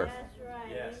answer.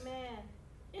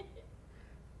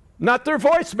 Not their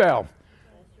voicemail. Right.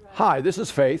 Hi, this is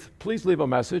Faith. Please leave a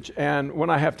message, and when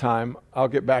I have time, I'll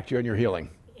get back to you on your healing.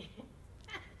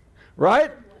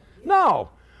 Right? No.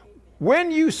 When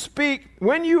you speak,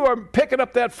 when you are picking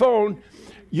up that phone,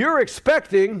 you're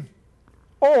expecting,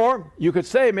 or you could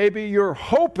say maybe you're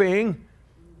hoping.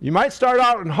 You might start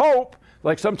out in hope,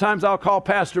 like sometimes I'll call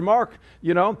Pastor Mark,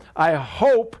 I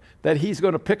hope that he's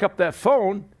going to pick up that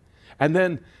phone, and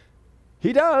then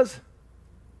he does.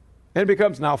 And it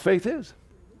becomes, now faith is.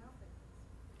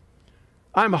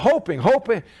 I'm hoping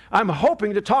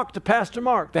to talk to Pastor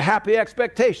Mark, the happy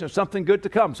expectation of something good to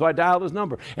come. So I dialed his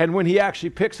number. And when he actually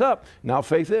picks up, now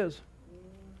faith is.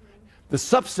 The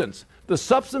substance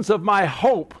of my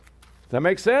hope. Does that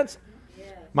make sense? Yes.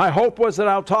 My hope was that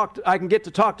I can get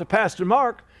to talk to Pastor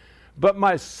Mark, but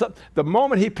the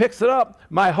moment he picks it up,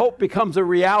 my hope becomes a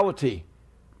reality.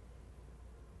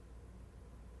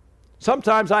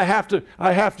 Sometimes I have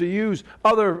to use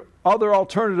other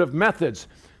alternative methods.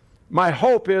 My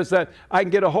hope is that I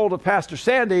can get a hold of Pastor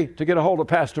Sandy to get a hold of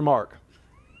Pastor Mark.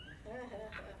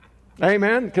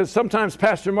 Amen? Because sometimes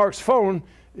Pastor Mark's phone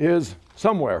is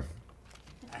somewhere.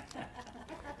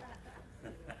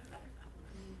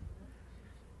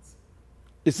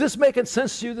 Is this making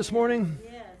sense to you this morning?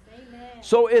 Yes, amen.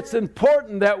 So it's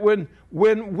important that when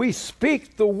we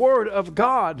speak the Word of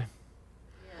God,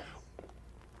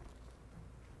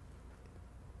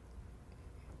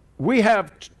 we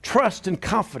have trust and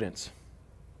confidence.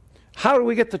 How do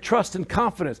we get the trust and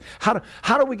confidence?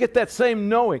 How do we get that same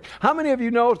knowing? How many of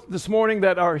you know this morning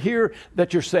that are here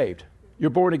that you're saved? You're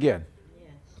born again?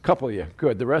 Yes. A couple of you.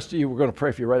 Good. The rest of you, we're going to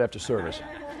pray for you right after service.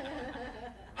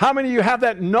 How many of you have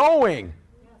that knowing?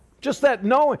 Just that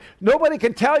knowing. Nobody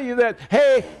can tell you that,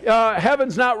 hey,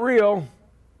 heaven's not real.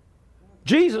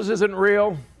 Jesus isn't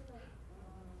real.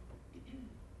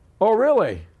 Oh,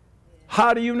 really?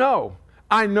 How do you know?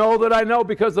 I know that I know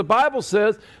because the Bible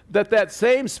says that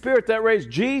same Spirit that raised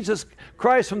Jesus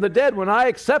Christ from the dead, when I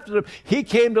accepted Him, He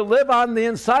came to live on the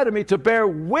inside of me to bear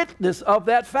witness of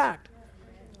that fact.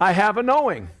 I have a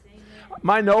knowing.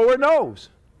 My knower knows.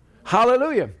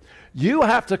 Hallelujah. You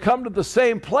have to come to the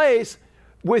same place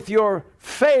with your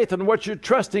faith and what you're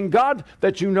trusting God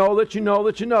that you know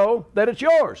that it's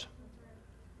yours.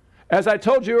 As I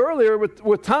told you earlier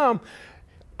with Tom,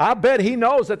 I bet he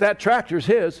knows that tractor's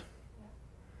his.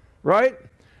 Right?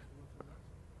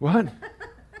 What?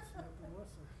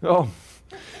 Oh,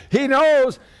 he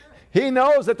knows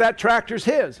that tractor's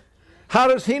his. How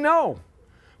does he know?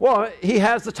 Well, he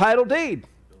has the title deed.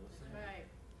 Right.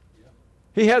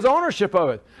 He has ownership of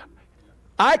it.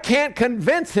 I can't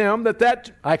convince him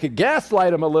that I could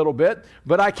gaslight him a little bit,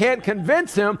 but I can't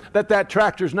convince him that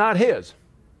tractor's not his.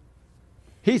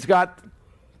 He's got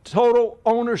total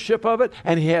ownership of it,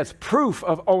 and he has proof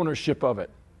of ownership of it.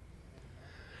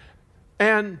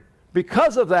 And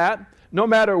because of that, no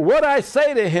matter what I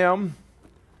say to him,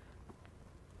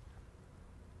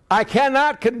 I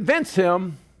cannot convince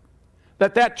him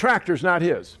that tractor's not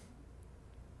his.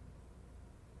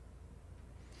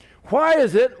 Why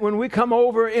is it when we come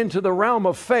over into the realm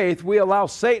of faith, we allow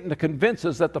Satan to convince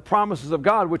us that the promises of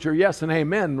God, which are yes and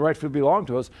amen, and rightfully belong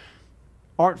to us,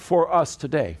 aren't for us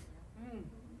today?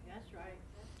 That's right.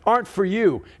 Aren't for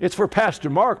you. It's for Pastor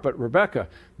Mark, but Rebecca,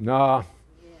 nah,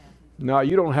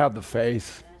 you don't have the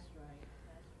faith. That's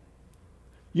right.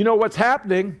 You know what's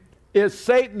happening is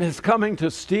Satan is coming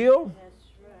to steal, That's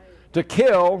right. to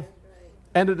kill,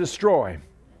 and to destroy.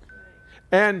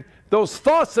 And those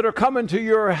thoughts that are coming to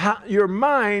your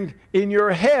mind, in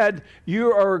your head,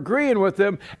 you are agreeing with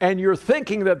them, and you're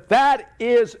thinking that that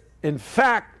is, in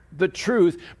fact, the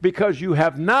truth, because you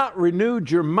have not renewed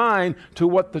your mind to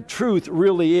what the truth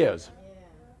really is.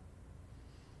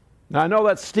 Now, I know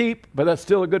that's steep, but that's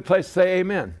still a good place to say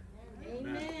amen.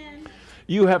 Amen.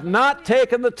 You have not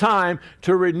taken the time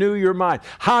to renew your mind.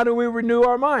 How do we renew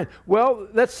our mind? Well,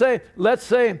 let's say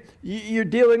you're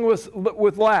dealing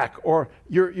with lack, or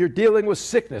you're dealing with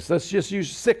sickness. Let's just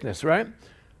use sickness, right?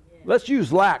 Let's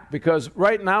use lack, because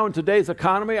right now in today's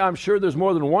economy, I'm sure there's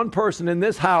more than one person in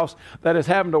this house that is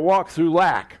having to walk through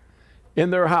lack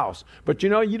in their house. But you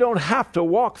know, you don't have to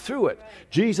walk through it.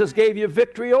 Jesus gave you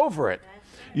victory over it.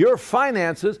 Your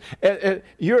finances, if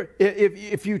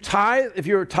you're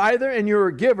a tither and you're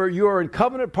a giver, you are in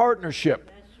covenant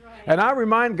partnership. That's right. And I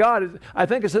remind God, I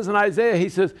think it says in Isaiah, he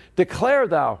says, declare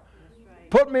thou. That's right.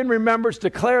 Put me in remembrance,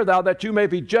 declare thou, that you may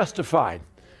be justified.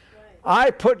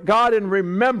 I put God in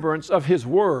remembrance of his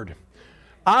word.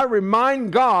 I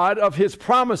remind God of his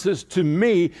promises to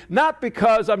me, not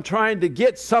because I'm trying to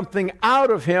get something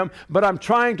out of him, but I'm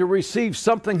trying to receive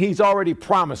something he's already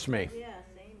promised me. Yes,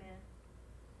 amen.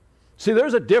 See,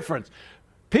 there's a difference.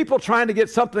 People trying to get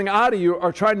something out of you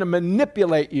are trying to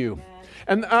manipulate you. Yes.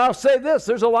 And I'll say this,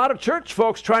 there's a lot of church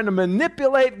folks trying to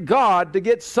manipulate God to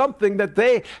get something that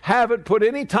they haven't put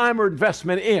any time or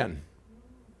investment in.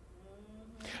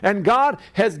 And God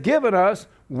has given us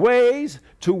ways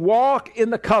to walk in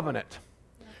the covenant.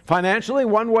 Financially,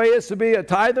 one way is to be a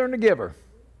tither and a giver.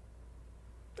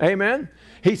 Amen?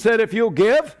 He said, if you'll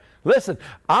give, listen,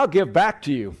 I'll give back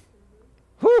to you.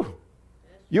 Whew.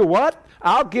 You what?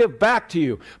 I'll give back to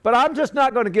you. But I'm just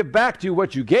not going to give back to you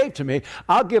what you gave to me.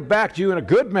 I'll give back to you in a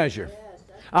good measure.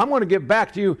 I'm going to give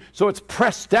back to you so it's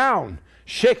pressed down,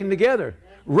 shaken together,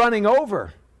 running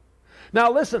over.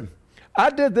 Now listen, I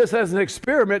did this as an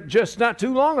experiment just not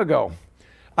too long ago.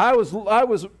 I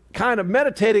was kind of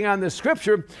meditating on this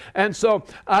scripture, and so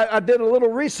I did a little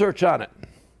research on it.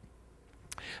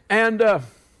 And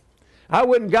I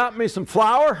went and got me some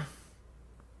flour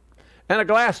and a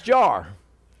glass jar.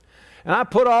 And I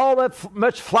put all that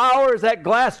much flour as that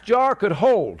glass jar could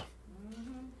hold.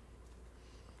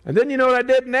 And then you know what I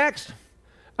did next?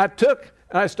 I took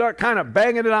and I started kind of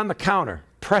banging it on the counter,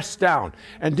 pressed down.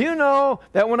 And do you know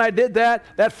that when I did that,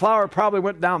 that flour probably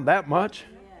went down that much?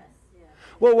 Yes, yes.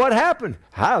 Well, what happened?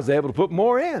 I was able to put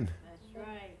more in. That's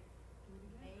right.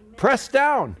 Amen. Pressed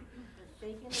down,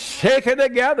 shaken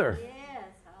together, Yes,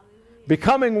 hallelujah.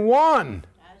 becoming one.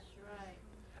 That's right.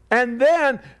 And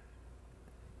then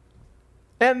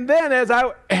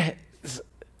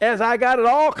as I got it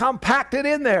all compacted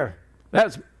in there,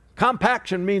 that's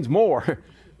compaction means more.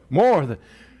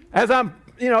 As I'm,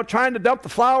 trying to dump the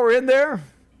flour in there,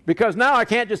 because now I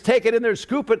can't just take it in there and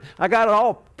scoop it. I got it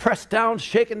all pressed down,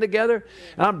 shaken together.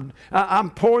 And I'm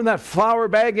pouring that flour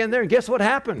bag in there, and guess what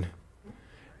happened?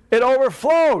 It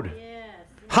overflowed. Yes.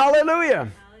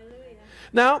 Hallelujah. Hallelujah.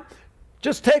 Now,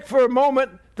 just take for a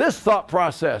moment this thought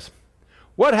process.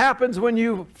 What happens when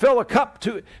you fill a cup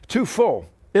too full?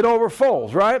 It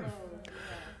overflows, right?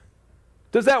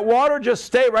 Does that water just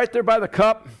stay right there by the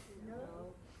cup? No.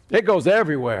 It goes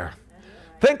everywhere.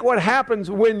 Think what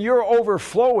happens when you're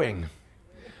overflowing.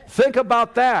 Think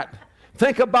about that.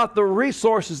 Think about the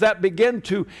resources that begin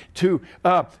to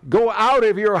go out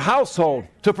of your household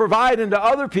to provide into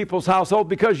other people's household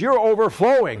because you're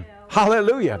overflowing.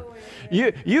 Hallelujah.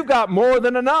 You've got more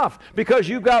than enough. Because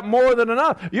you've got more than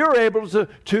enough, you're able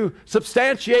to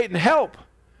substantiate and help.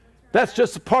 That's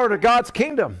just a part of God's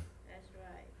kingdom. That's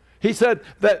right. He said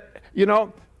that,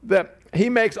 that he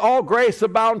makes all grace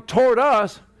abound toward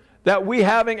us, that we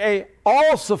having a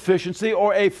all sufficiency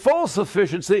or a full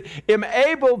sufficiency am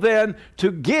able then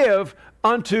to give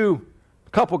unto a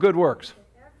couple good works.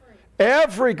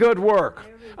 Every good work.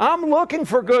 I'm looking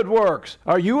for good works.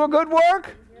 Are you a good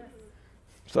work?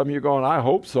 Some of you are going, I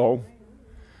hope so.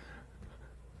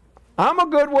 I'm a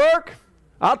good work.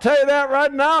 I'll tell you that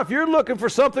right now. If you're looking for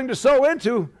something to sow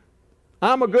into,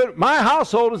 my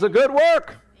household is a good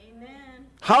work. Amen.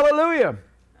 Hallelujah.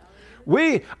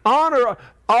 We honor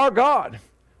our God.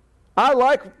 I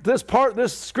like this part.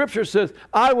 This scripture says,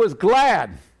 I was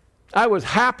glad. I was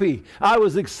happy. I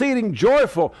was exceeding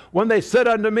joyful when they said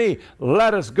unto me,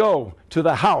 let us go to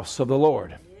the house of the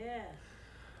Lord. Yes.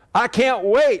 I can't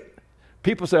wait.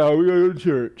 People say, oh, we go to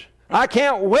church. I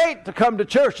can't wait to come to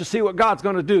church to see what God's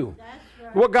going to do, That's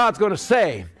right. what God's going to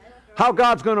say, how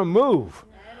God's going to move.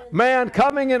 Man,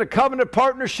 coming in a covenant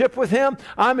partnership with Him,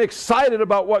 I'm excited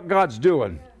about what God's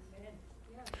doing.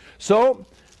 So,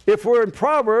 if we're in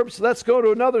Proverbs, let's go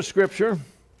to another scripture.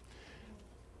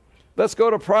 Let's go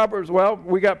to Proverbs. Well,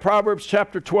 we got Proverbs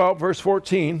chapter 12, verse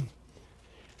 14.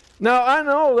 Now, I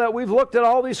know that we've looked at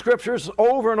all these scriptures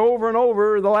over and over and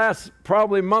over the last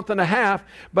probably month and a half,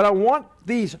 but I want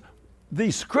these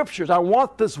scriptures, I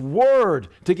want this word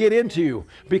to get into you,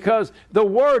 because the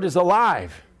word is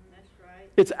alive. That's right.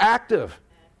 It's active,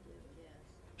 Yes.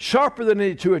 sharper than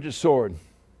any two-edged sword.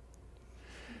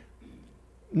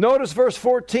 Notice verse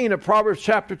 14 of Proverbs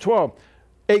chapter 12.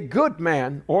 A good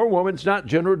man, or woman, it's not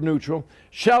gender neutral,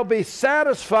 shall be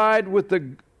satisfied with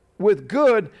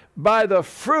good by the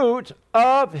fruit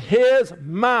of his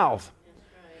mouth.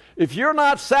 If you're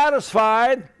not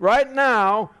satisfied right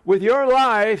now with your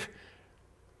life,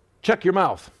 check your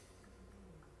mouth.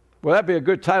 Well, that'd be a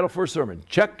good title for a sermon.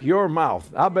 Check your mouth.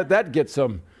 I'll bet that gets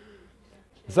some.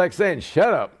 It's like saying,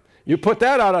 shut up. You put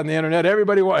that out on the internet,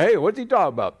 everybody will, hey, what's he talking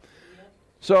about?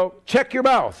 So check your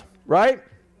mouth, right?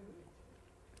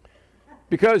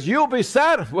 Because you'll be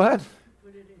satisfied. What?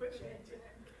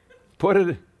 Put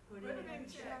it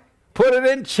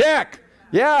in check.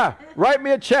 Yeah, write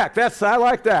me a check. I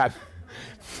like that.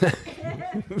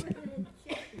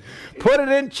 Put it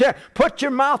in check. Put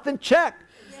your mouth in check.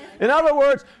 In other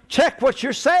words, check what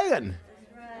you're saying.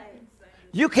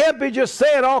 You can't be just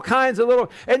saying all kinds of little.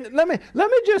 And let me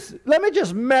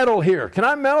just meddle here. Can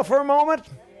I meddle for a moment?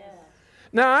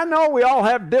 Now I know we all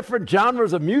have different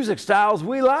genres of music styles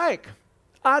we like.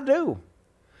 I do.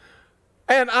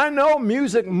 And I know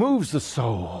music moves the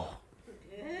soul.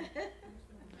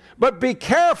 But be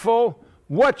careful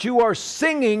what you are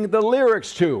singing the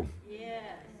lyrics to. Yes.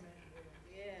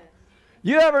 Yes.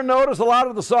 You ever notice a lot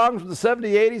of the songs from the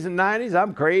 70s, 80s, and 90s?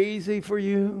 I'm crazy for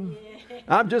you.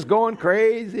 I'm just going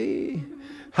crazy.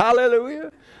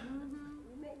 Hallelujah.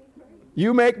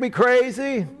 You make me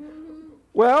crazy.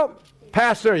 Well,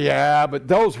 Pastor, yeah, but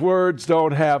those words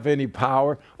don't have any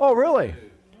power. Oh, really?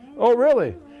 Oh,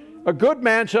 really? A good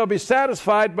man shall be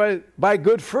satisfied by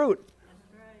good fruit.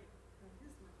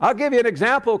 I'll give you an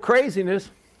example of craziness.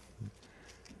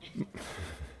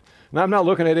 Now, I'm not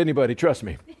looking at anybody, trust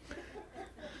me.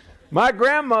 My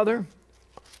grandmother,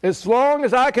 as long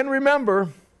as I can remember,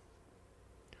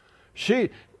 she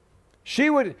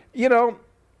would,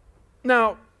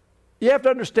 now, you have to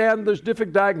understand there's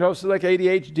different diagnoses like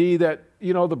ADHD that,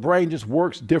 the brain just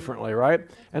works differently, right?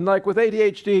 And like with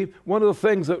ADHD, one of the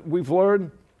things that we've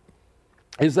learned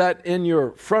is that in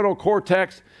your frontal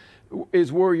cortex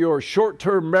is where your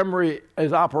short-term memory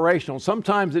is operational.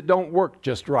 Sometimes it don't work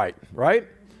just right, right?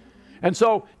 And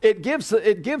so it gives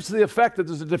the effect that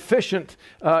there's a deficient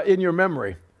in your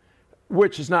memory,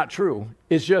 which is not true.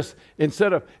 It's just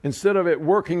instead of it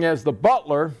working as the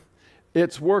butler,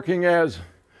 it's working as,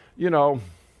 I don't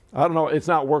know, it's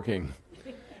not working.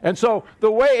 And so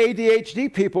the way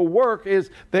ADHD people work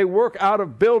is they work out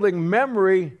of building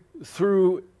memory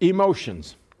through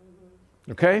emotions.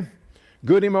 Okay?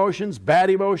 Good emotions, bad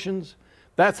emotions.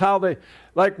 That's how they,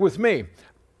 like with me,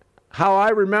 how I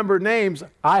remember names,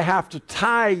 I have to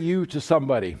tie you to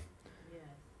somebody. Yeah.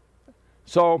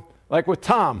 So, like with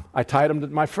Tom, I tied him to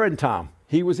my friend Tom.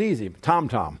 He was easy,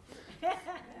 Tom.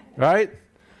 Right?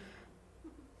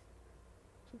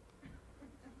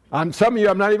 On some of you,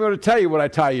 I'm not even going to tell you what I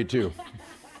tie you to.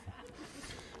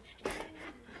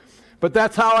 But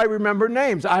that's how I remember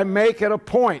names. I make it a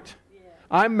point.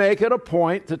 I make it a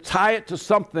point to tie it to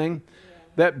something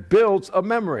that builds a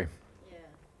memory.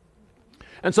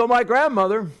 And so my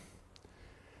grandmother,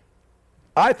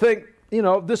 I think,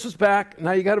 this was back,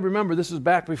 now you got to remember, this is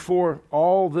back before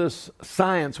all this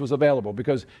science was available,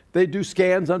 because they do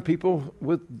scans on people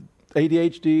with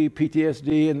ADHD,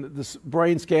 PTSD, and the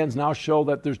brain scans now show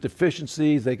that there's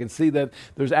deficiencies. They can see that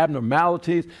there's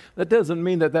abnormalities. That doesn't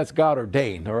mean that that's God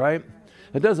ordained, all right?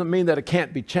 It doesn't mean that it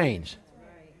can't be changed.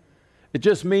 It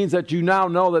just means that you now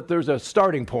know that there's a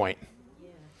starting point.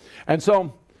 And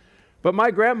so, but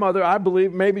my grandmother, I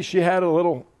believe maybe she had a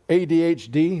little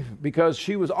ADHD because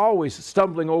she was always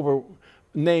stumbling over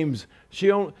names.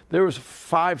 There was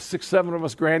 5, 6, 7 of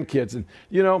us grandkids. And,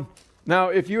 now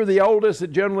if you're the oldest,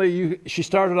 she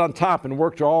started on top and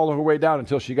worked all her way down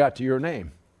until she got to your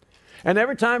name. And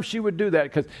every time she would do that,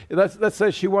 because let's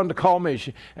say she wanted to call me,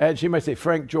 and she might say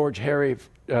Frank, George, Harry,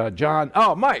 John.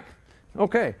 Oh, Mike.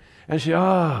 Okay. And she,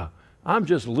 I'm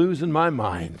just losing my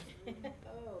mind. Oh,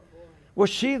 boy. Well,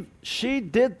 she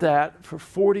did that for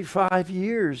 45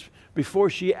 years before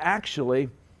she actually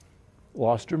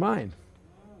lost her mind.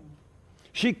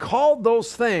 She called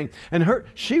those things, and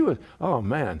she was, oh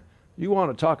man, you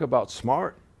want to talk about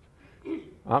smart?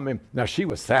 I mean, now she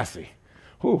was sassy.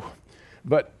 Whew.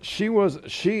 But she was a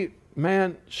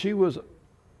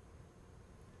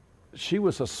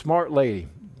smart lady,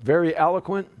 very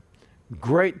eloquent,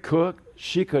 great cook.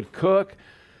 She could cook.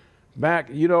 Back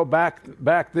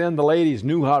then the ladies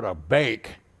knew how to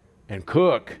bake and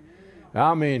cook.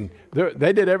 I mean,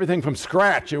 they did everything from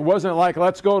scratch. It wasn't like,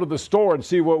 let's go to the store and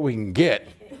see what we can get.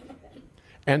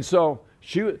 And so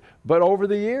but over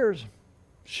the years,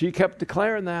 she kept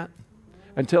declaring that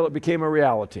until it became a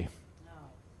reality.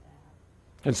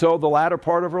 And so the latter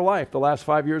part of her life, the last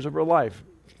 5 years of her life,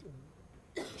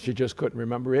 she just couldn't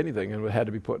remember anything and had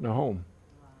to be put in a home.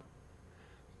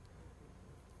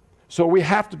 So we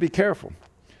have to be careful.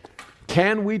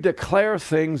 Can we declare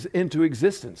things into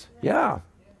existence? Yeah.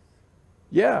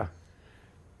 Yeah.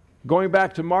 Going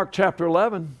back to Mark chapter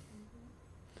 11,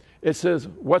 it says,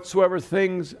 whatsoever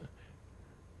things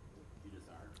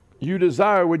you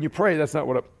desire when you pray. That's not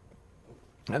what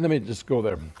and let me just go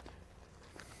there.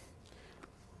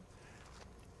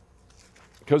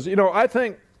 Because, I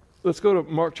think, let's go to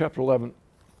Mark chapter 11.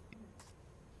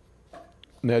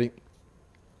 Nettie,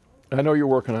 I know you're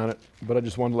working on it, but I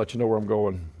just wanted to let you know where I'm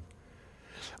going.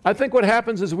 I think what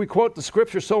happens is we quote the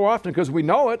scripture so often because we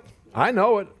know it. I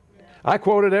know it. I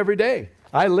quote it every day.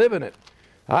 I live in it.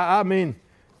 I mean,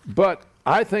 but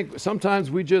I think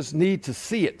sometimes we just need to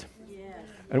see it. Yes.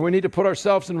 And we need to put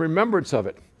ourselves in remembrance of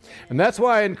it. And that's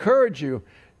why I encourage you,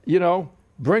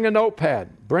 bring a notepad,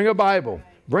 bring a Bible,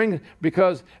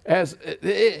 because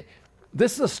this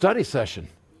is a study session.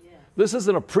 This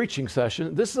isn't a preaching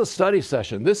session. This is a study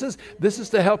session. This is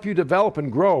to help you develop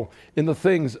and grow in the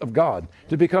things of God,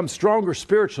 to become stronger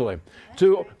spiritually,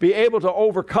 to be able to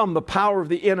overcome the power of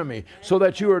the enemy so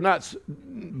that you are not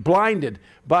blinded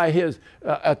by his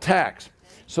attacks.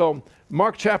 So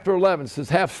Mark chapter 11 says,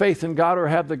 have faith in God or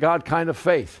have the God kind of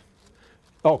faith.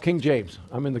 Oh, King James.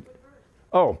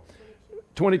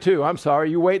 22. I'm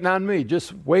sorry. You waiting on me.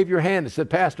 Just wave your hand and said,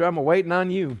 Pastor, I'm waiting on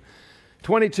you.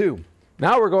 22.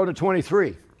 Now we're going to 23.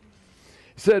 He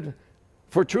said,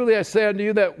 for truly I say unto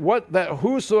you that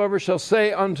whosoever shall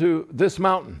say unto this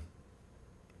mountain,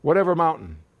 whatever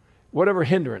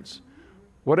hindrance,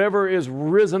 whatever is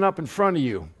risen up in front of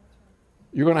you,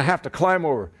 you're going to have to climb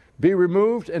over. Be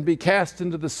removed and be cast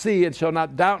into the sea, and shall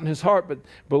not doubt in his heart, but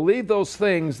believe those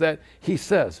things that he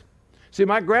says. See,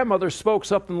 my grandmother spoke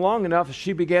something long enough,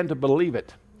 she began to believe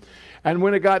it. And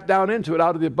when it got down into it,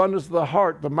 out of the abundance of the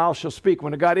heart, the mouth shall speak.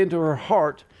 When it got into her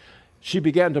heart, she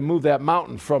began to move that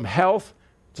mountain from health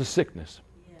to sickness.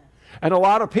 Yeah. And a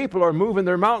lot of people are moving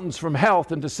their mountains from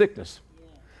health into sickness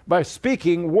by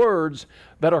speaking words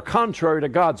that are contrary to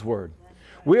God's word. Right.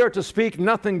 We are to speak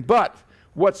nothing but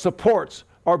what supports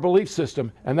our belief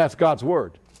system, and that's God's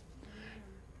word.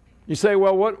 You say,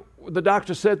 well, the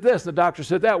doctor said this, the doctor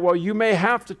said that. Well, you may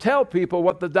have to tell people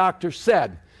what the doctor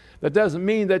said. That doesn't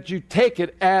mean that you take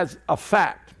it as a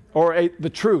fact or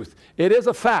the truth. It is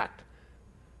a fact.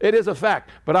 It is a fact.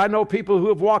 But I know people who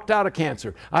have walked out of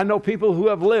cancer. I know people who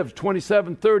have lived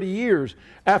 27, 30 years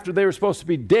after they were supposed to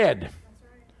be dead. That's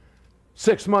right.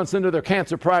 6 months into their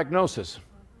cancer prognosis.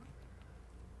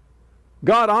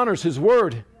 God honors his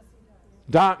word.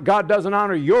 God doesn't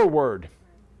honor your word.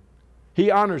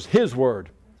 He honors his word.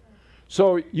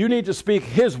 So you need to speak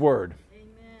his word.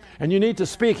 And you need to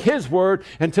speak his word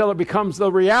until it becomes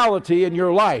the reality in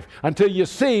your life, until you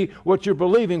see what you're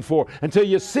believing for, until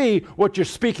you see what you're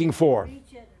speaking for.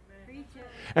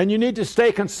 And you need to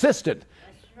stay consistent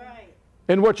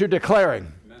in what you're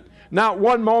declaring. Not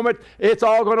one moment it's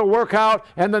all going to work out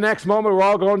and the next moment we're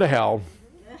all going to hell.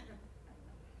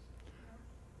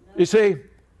 You see,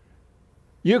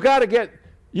 you got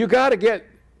to get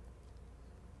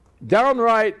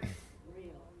downright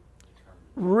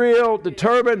real,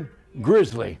 determined,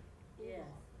 grizzly.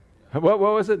 Yeah. What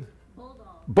was it?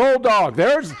 Bulldog.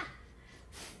 There's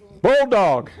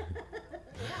bulldog.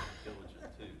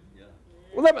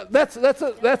 Well,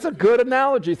 that's a good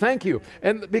analogy. Thank you.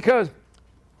 And because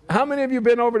how many of you have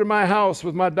been over to my house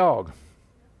with my dog?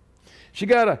 She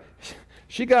got a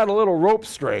little rope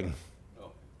string.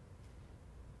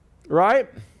 Right?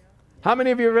 How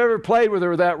many of you have ever played with her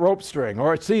with that rope string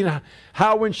or seen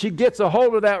how when she gets a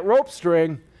hold of that rope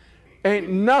string, ain't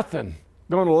nothing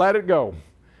going to let it go?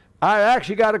 I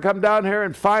actually got to come down here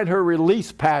and find her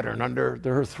release pattern under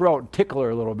her throat and tickle her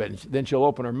a little bit, and then she'll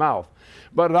open her mouth.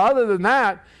 But other than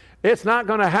that, it's not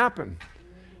going to happen.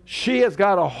 She has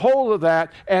got a hold of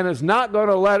that and is not going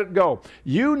to let it go.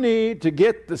 You need to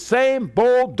get the same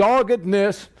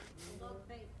bulldoggedness,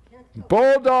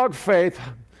 bulldog faith,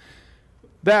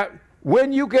 that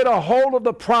when you get a hold of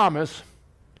the promise,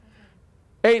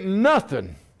 ain't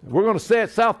nothing, we're going to say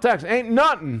it South Texas, ain't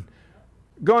nothing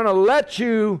going to let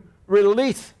you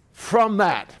release from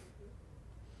that.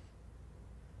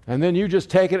 And then you just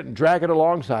take it and drag it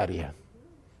alongside of you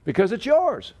because it's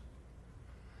yours.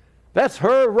 That's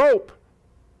her rope.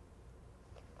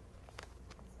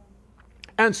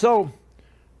 And so,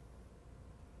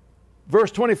 verse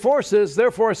 24 says,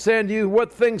 therefore I say unto you,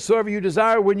 what things soever you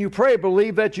desire when you pray,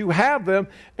 believe that you have them,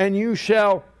 and you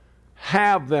shall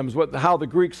have them, is how the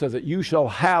Greek says it. You shall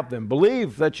have them.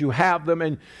 Believe that you have them,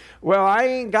 and, well, I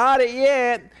ain't got it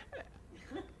yet.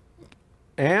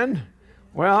 And,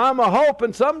 well, I'm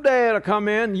a-hoping someday it'll come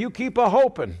in. You keep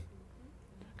a-hoping,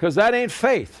 because that ain't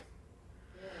faith.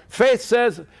 Faith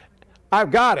says,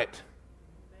 I've got it.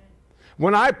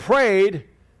 When I prayed,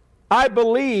 I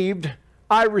believed,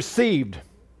 I received.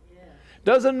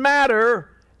 Doesn't matter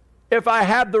if I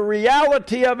have the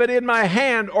reality of it in my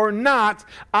hand or not.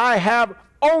 I have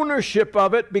ownership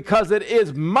of it because it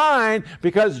is mine,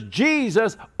 because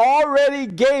Jesus already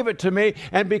gave it to me,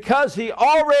 and because He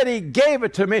already gave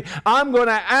it to me, I'm going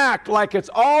to act like it's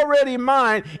already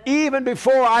mine even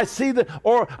before I see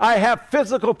or I have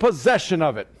physical possession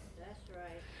of it.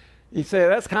 You say,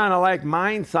 that's kind of like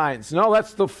mind science. No,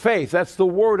 that's the faith. That's the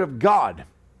Word of God.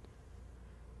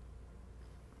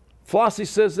 Flossie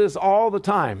says this all the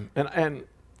time, and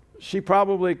she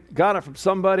probably got it from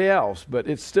somebody else, but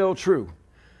it's still true.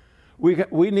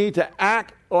 We need to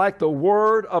act like the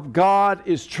Word of God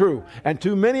is true. And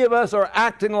too many of us are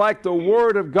acting like the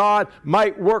Word of God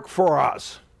might work for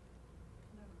us.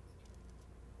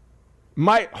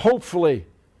 Might, hopefully.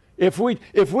 If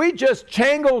we just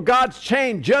jangle God's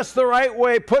chain just the right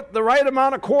way, put the right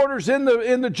amount of quarters in the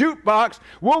jukebox,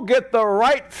 we'll get the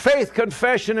right faith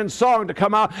confession and song to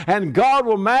come out, and God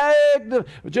will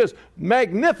just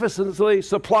magnificently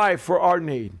supply for our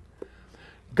need.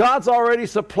 God's already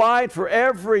supplied for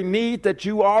every need that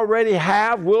you already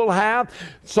have, will have.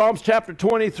 Psalms chapter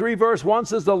 23 verse 1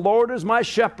 says, the Lord is my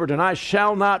shepherd, and I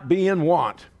shall not be in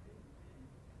want.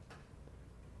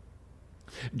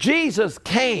 Jesus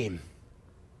came,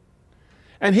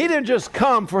 and He didn't just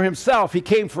come for Himself, He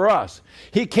came for us.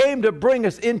 He came to bring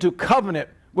us into covenant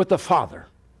with the Father.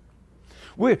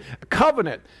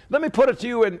 Covenant, let me put it to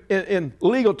you in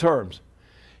legal terms.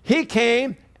 He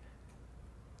came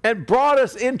and brought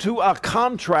us into a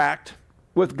contract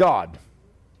with God.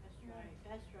 That's right.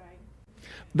 That's right.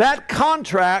 That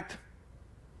contract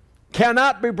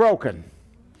cannot be broken.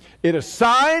 It is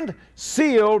signed,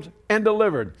 sealed, and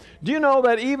delivered. Do you know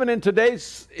that even in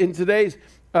today's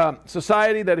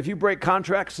society, that if you break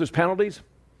contracts, there's penalties?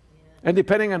 Yeah. And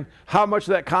depending on how much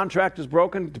that contract is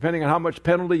broken, depending on how much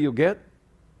penalty you get.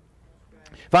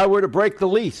 Right. If I were to break the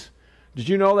lease, did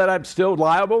you know that I'm still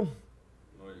liable?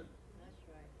 Oh, yeah. That's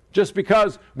right. Just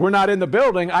because we're not in the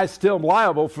building, I'm still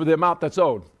liable for the amount that's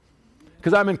owed.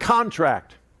 Because I'm in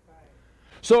contract. Right.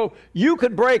 So you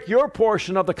could break your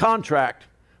portion of the contract,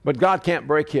 but God can't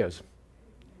break His.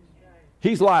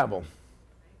 He's liable.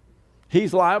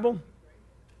 He's liable.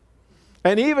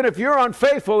 And even if you're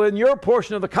unfaithful in your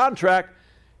portion of the contract,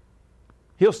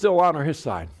 He'll still honor His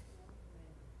side.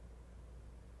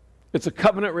 It's a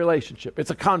covenant relationship.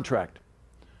 It's a contract.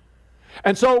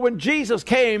 And so when Jesus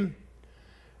came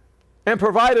and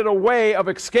provided a way of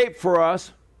escape for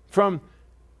us from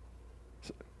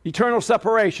eternal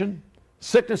separation,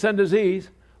 sickness and disease,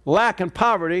 lack and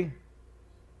poverty,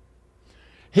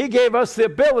 He gave us the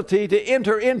ability to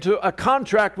enter into a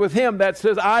contract with Him that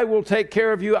says, I will take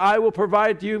care of you, I will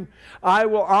provide you, I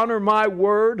will honor my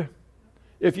word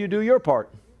if you do your part.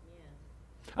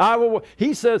 Yeah.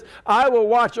 He says, I will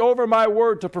watch over my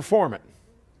word to perform it.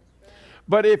 Right.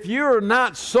 But if you're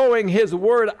not sowing His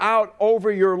word out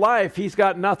over your life, He's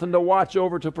got nothing to watch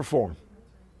over to perform.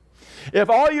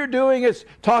 If all you're doing is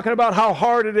talking about how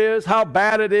hard it is, how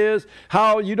bad it is,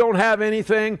 how you don't have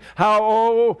anything,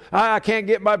 how, I can't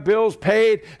get my bills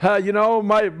paid,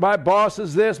 my boss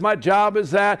is this, my job is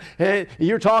that, and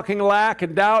you're talking lack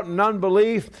and doubt and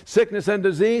unbelief, sickness and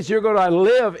disease, you're going to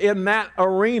live in that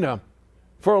arena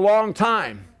for a long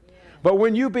time. Yeah. But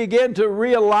when you begin to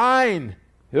realign,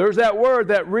 there's that word,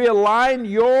 that realign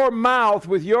your mouth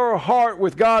with your heart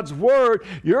with God's word,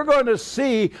 you're going to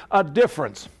see a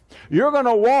difference. You're going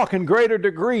to walk in greater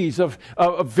degrees of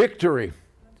victory,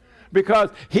 because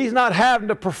He's not having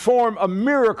to perform a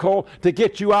miracle to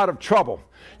get you out of trouble.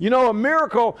 You know, a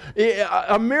miracle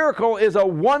is a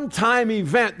one-time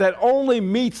event that only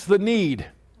meets the need.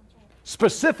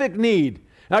 Specific need.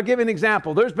 And I'll give you an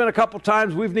example. There's been a couple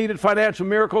times we've needed financial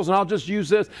miracles, and I'll just use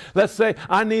this. Let's say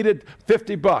I needed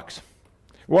 $50.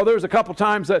 Well, there's a couple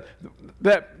times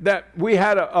that we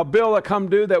had a bill that come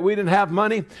due that we didn't have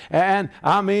money. And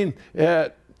I mean,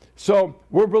 so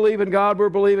we're believing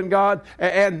God,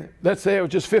 and let's say it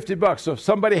was just $50. So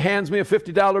somebody hands me a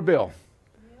 $50 bill.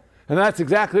 And that's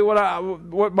exactly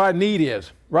what my need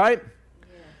is, right?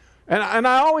 And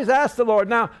I always ask the Lord,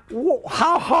 now,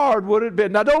 how hard would it have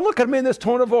been? Now, don't look at me in this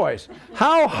tone of voice.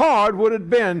 How hard would it have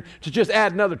been to just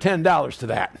add another $10 to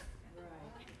that?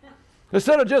 Right.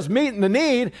 Instead of just meeting the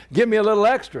need, give me a little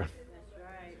extra.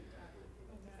 Right.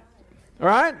 All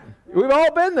right? We've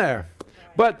all been there.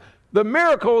 But the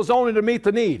miracle is only to meet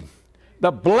the need.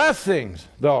 The blessings,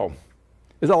 though,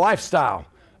 is a lifestyle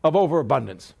of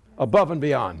overabundance, above and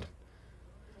beyond.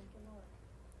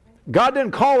 God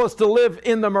didn't call us to live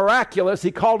in the miraculous.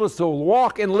 He called us to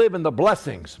walk and live in the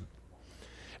blessings.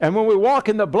 And when we walk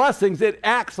in the blessings, it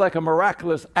acts like a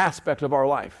miraculous aspect of our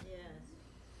life. Yes.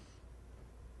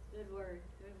 Good word.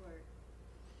 Good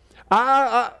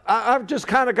word. I've just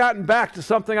kind of gotten back to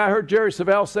something I heard Jerry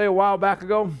Savelle say a while back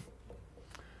ago.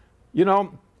 You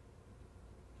know,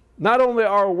 not only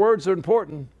our words are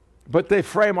important, but they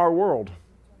frame our world.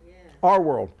 Yes. Our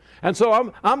world. And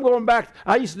so I'm going back.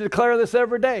 I used to declare this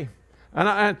every day.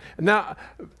 And now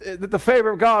the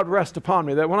favor of God rests upon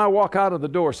me, that when I walk out of the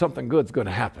door, something good's going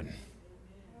to happen.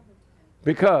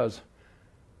 Because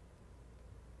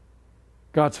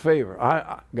God's favor.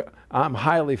 I'm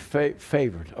highly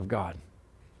favored of God.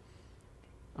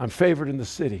 I'm favored in the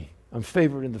city. I'm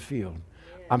favored in the field.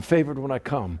 I'm favored when I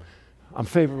come. I'm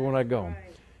favored when I go.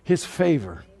 His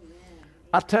favor.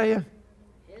 I tell you,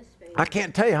 I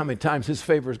can't tell you how many times His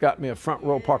favor has got me a front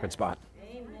row parking spot.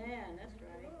 Amen. That's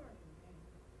right.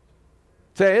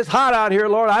 Say, it's hot out here,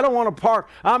 Lord. I don't want to park.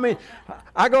 I mean,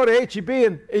 I go to H-E-B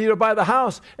and by the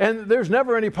house, and there's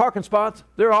never any parking spots.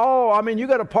 They're all, I mean, you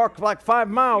got to park like 5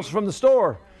 miles from the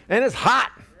store, and it's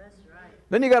hot. That's right.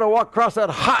 Then you got to walk across that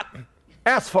hot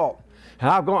asphalt. And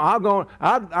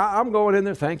I'm going in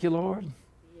there. Thank you, Lord.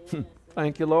 Yes.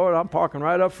 Thank you, Lord. I'm parking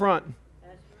right up front.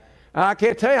 I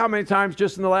can't tell you how many times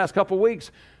just in the last couple of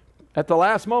weeks, at the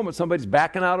last moment, somebody's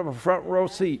backing out of a front row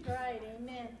seat. That's right.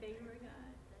 Amen. Favor of God.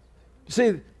 You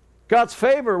see, God's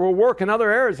favor will work in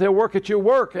other areas. It'll work at your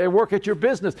work. It'll work at your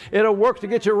business. It'll work to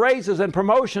get you raises and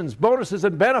promotions, bonuses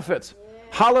and benefits. Yeah.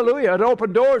 Hallelujah. It'll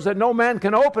open doors that no man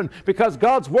can open because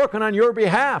God's working on your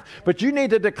behalf. But you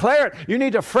need to declare it. You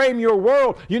need to frame your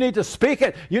world. You need to speak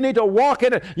it. You need to walk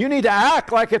in it. You need to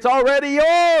act like it's already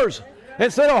yours.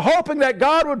 Instead of hoping that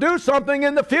God will do something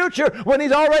in the future when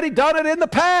He's already done it in the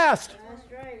past.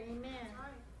 That's right. Amen.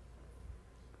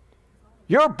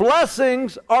 Your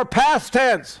blessings are past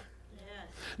tense. Yes.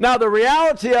 Now, the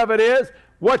reality of it is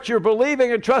what you're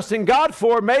believing and trusting God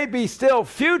for may be still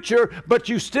future, but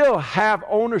you still have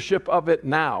ownership of it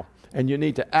now, and you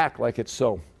need to act like it's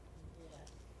so.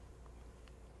 Yes.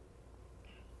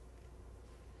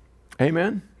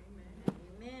 Amen?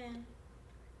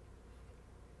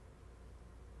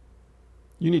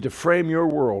 You need to frame your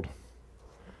world.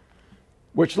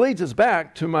 Which leads us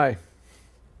back to my,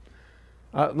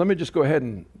 let me just go ahead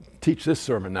and teach this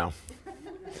sermon now.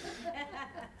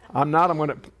 I'm going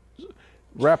to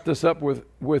wrap this up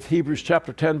with Hebrews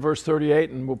chapter 10, verse 38,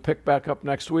 and we'll pick back up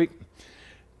next week.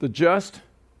 The just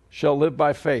shall live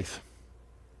by faith.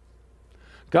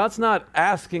 God's not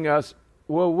asking us,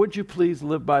 well, would you please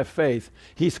live by faith?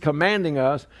 He's commanding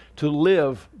us to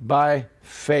live by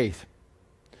faith.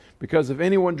 Because if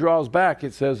anyone draws back,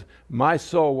 it says, my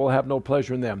soul will have no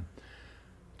pleasure in them.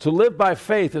 To live by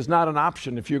faith is not an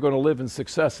option if you're going to live in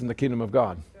success in the kingdom of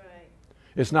God. Right.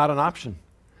 It's not an option.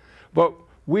 But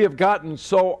we have gotten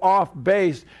so off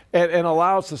base and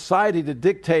allowed society to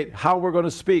dictate how we're going to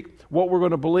speak, what we're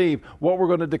going to believe, what we're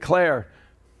going to declare,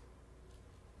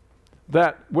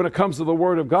 that when it comes to the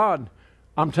Word of God,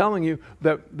 I'm telling you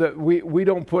that we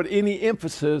don't put any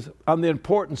emphasis on the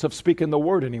importance of speaking the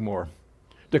Word anymore.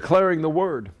 Declaring the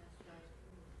Word.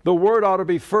 The Word ought to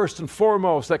be first and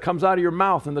foremost that comes out of your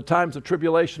mouth in the times of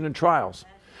tribulation and trials.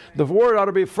 The Word ought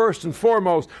to be first and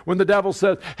foremost when the devil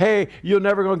says, hey, you're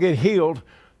never going to get healed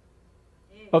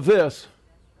of this.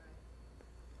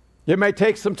 It may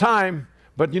take some time,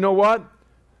 but you know what?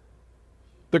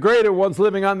 The greater one's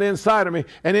living on the inside of me.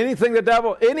 And anything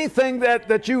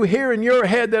that you hear in your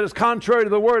head that is contrary to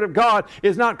the Word of God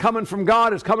is not coming from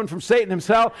God. It's coming from Satan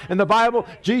himself. In the Bible,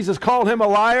 Jesus called him a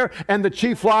liar and the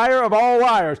chief liar of all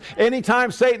liars. Anytime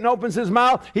Satan opens his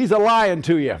mouth, he's a lying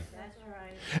to you. That's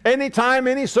right. Anytime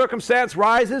any circumstance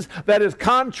rises that is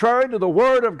contrary to the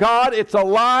Word of God, it's a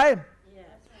lie. Yes.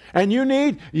 And you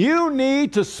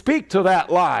need to speak to that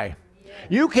lie.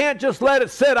 You can't just let it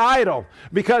sit idle,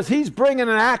 because he's bringing an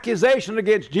accusation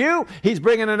against you. He's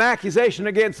bringing an accusation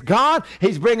against God.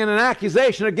 He's bringing an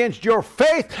accusation against your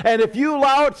faith. And if you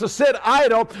allow it to sit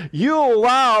idle, you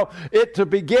allow it to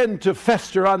begin to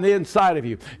fester on the inside of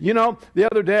you. You know, the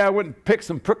other day I went and picked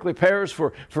some prickly pears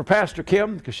for Pastor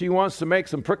Kim, because she wants to make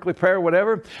some prickly pear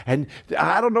whatever. And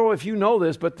I don't know if you know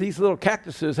this, but these little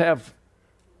cactuses have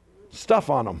stuff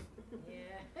on them.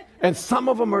 And some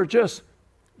of them are just...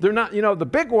 they're not, you know, the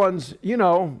big ones, you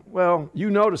know, well,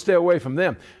 you know to stay away from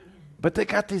them. But they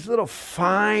got these little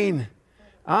fine,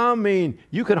 I mean,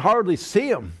 you can hardly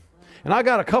see them. And I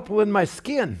got a couple in my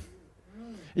skin.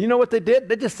 You know what they did?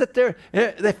 They just sit there,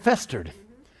 and they festered.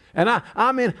 And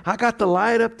I mean, I got the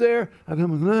light up there. I go,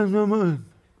 no,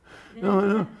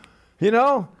 you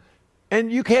know,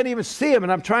 and you can't even see them,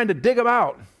 and I'm trying to dig them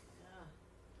out.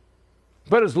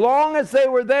 But as long as they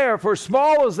were there, for as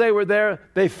small as they were there,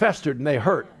 they festered and they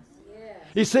hurt. Yes.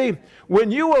 You see,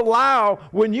 when you allow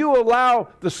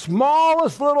the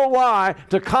smallest little lie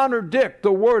to contradict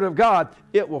the Word of God,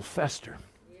 it will fester.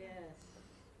 Yes.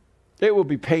 It will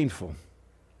be painful.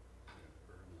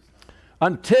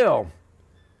 Until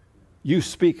you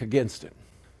speak against it.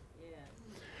 Yes.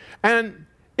 And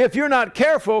if you're not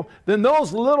careful, then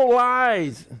those little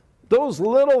lies, those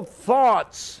little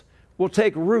thoughts will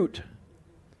take root.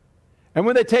 And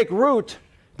when they take root,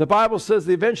 the Bible says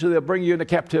that eventually they'll bring you into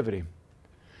captivity.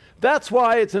 That's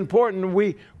why it's important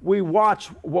we watch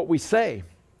what we say.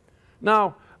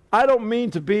 Now, I don't mean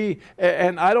to be,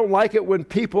 and I don't like it when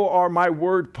people are my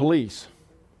word police.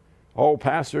 Oh,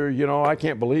 Pastor, you know, I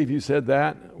can't believe you said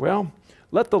that. Well,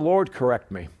 let the Lord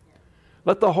correct me.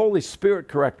 Let the Holy Spirit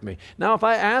correct me. Now, if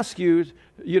I ask you,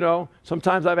 you know,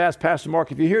 sometimes I've asked Pastor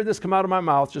Mark, if you hear this come out of my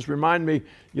mouth, just remind me,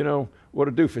 you know, what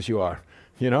a doofus you are,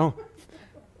 you know.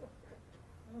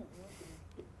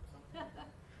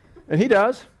 And he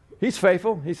does. He's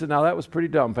faithful. He said, now that was pretty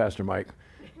dumb, Pastor Mike.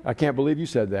 I can't believe you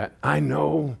said that. I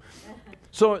know.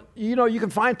 So, you know, you can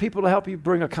find people to help you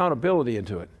bring accountability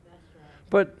into it. That's right.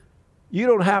 But you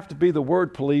don't have to be the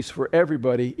word police for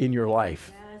everybody in your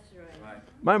life. That's right.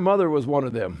 My mother was one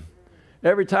of them.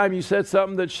 Every time you said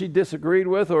something that she disagreed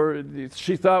with or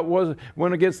she thought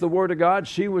went against the Word of God,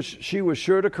 she was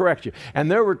sure to correct you.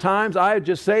 And there were times I'd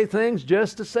just say things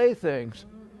just to say things.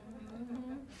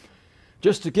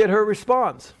 Just to get her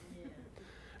response.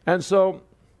 And so,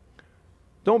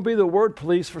 don't be the word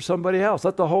police for somebody else.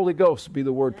 Let the Holy Ghost be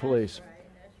the word police. That's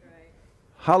right. That's right.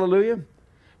 Hallelujah.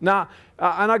 Now,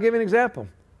 and I'll give you an example.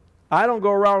 I don't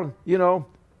go around, you know,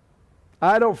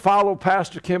 I don't follow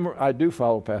Pastor Kim. I do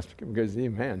follow Pastor Kim because,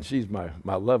 man, she's my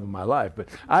love of my life. But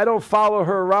I don't follow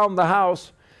her around the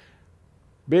house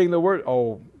being the word.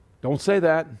 Oh, don't say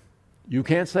that. You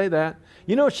can't say that.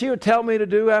 You know what she would tell me to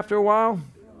do after a while?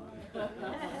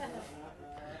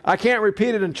 I can't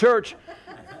repeat it in church,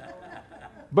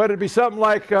 but it'd be something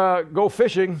like go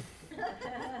fishing.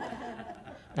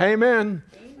 Amen. Amen.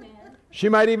 She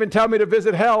might even tell me to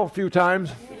visit hell a few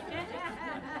times.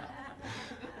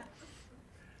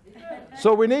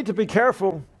 So we need to be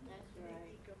careful.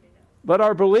 Let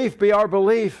our belief be our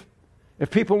belief. If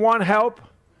people want help,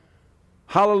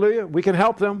 hallelujah, we can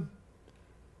help them.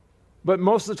 But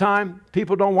most of the time,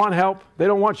 people don't want help. They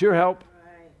don't want your help.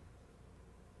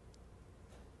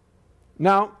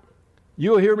 Now,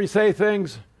 you'll hear me say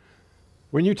things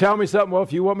when you tell me something, well,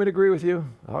 if you want me to agree with you,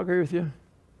 I'll agree with you.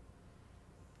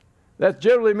 That's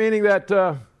generally meaning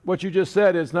that what you just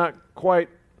said is not quite,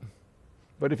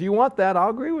 but if you want that,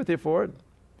 I'll agree with you for it.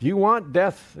 If you want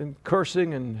death and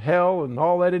cursing and hell and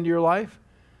all that into your life,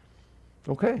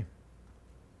 okay.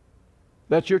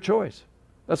 That's your choice.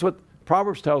 That's what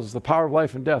Proverbs tells us, the power of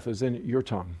life and death is in your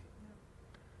tongue.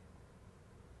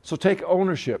 So take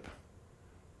ownership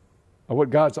of what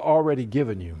God's already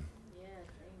given you. Yes,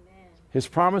 amen. His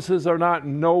promises are not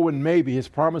no and maybe. His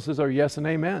promises are yes and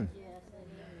amen. Yes, and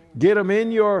amen. Get them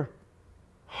in your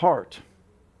heart.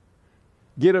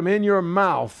 Get them in your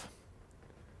mouth.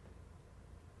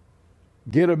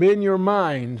 Get them in your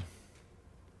mind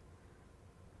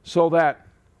so that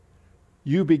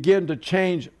you begin to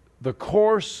change the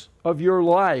course of your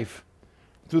life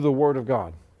through the Word of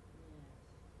God.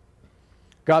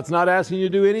 God's not asking you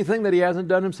to do anything that He hasn't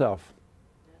done Himself.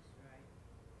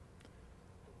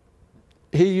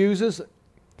 He uses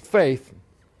faith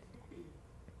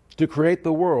to create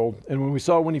the world, and when we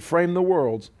saw when He framed the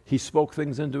worlds, He spoke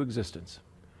things into existence.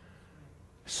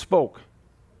 Spoke.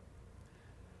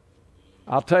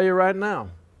 I'll tell you right now,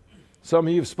 some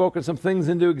of you have spoken some things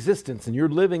into existence, and you're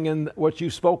living in what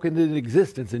you've spoken into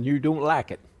existence, and you don't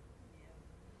lack it.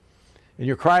 And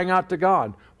you're crying out to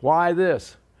God, Why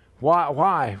this?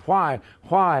 Why?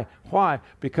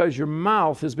 Because your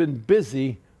mouth has been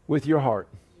busy with your heart.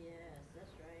 Yes,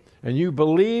 that's right. And you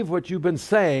believe what you've been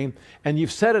saying, and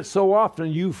you've said it so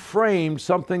often, you've framed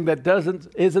something that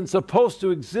isn't supposed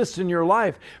to exist in your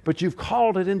life, but you've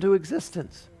called it into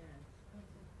existence.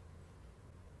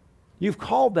 You've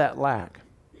called that lack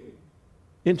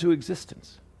into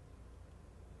existence.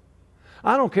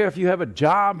 I don't care if you have a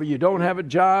job or you don't have a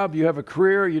job, you have a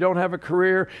career or you don't have a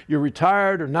career, you're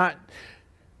retired or not.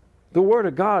 The Word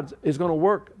of God is going to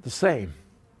work the same.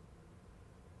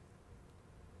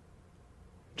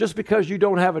 Just because you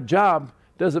don't have a job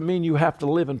doesn't mean you have to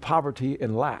live in poverty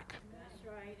and lack.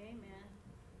 That's right. Amen.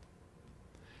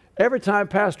 Every time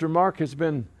Pastor Mark has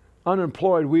been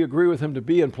unemployed, we agree with him to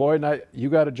be employed. And you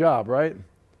got a job, right?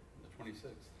 The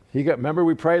 26th. Remember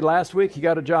we prayed last week? He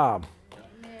got a job.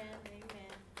 Amen. Amen.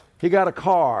 He got a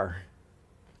car.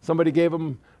 Somebody gave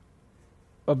him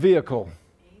a vehicle.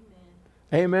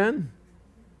 Amen. Amen?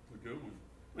 It's a good one.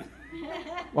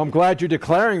 Well, I'm glad you're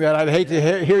declaring that. I'd hate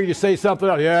to hear you say something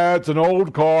else. Yeah, it's an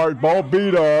old car. It's all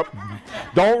beat up.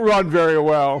 Don't run very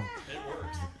well. It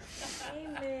works.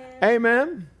 Amen.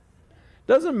 Amen?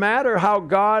 Doesn't matter how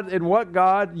God and what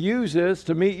God uses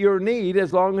to meet your need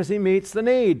as long as He meets the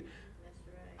need. That's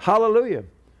right. Hallelujah.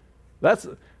 That's,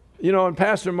 in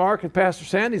Pastor Mark and Pastor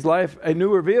Sandy's life, a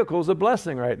newer vehicle is a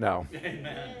blessing right now. Amen.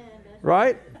 That's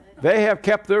Right? They have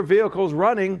kept their vehicles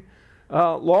running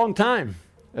a long time,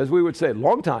 as we would say,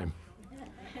 long time.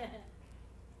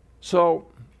 So,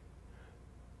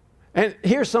 and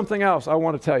here's something else I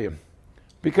want to tell you,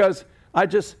 because I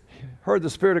just heard the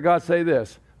Spirit of God say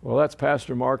this. Well, that's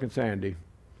Pastor Mark and Sandy.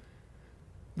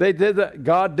 They did that.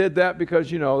 God did that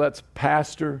because, that's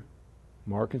Pastor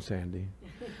Mark and Sandy.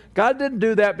 God didn't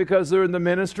do that because they're in the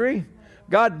ministry.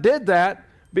 God did that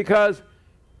because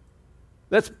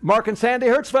that's Mark and Sandy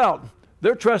Hertzfeld.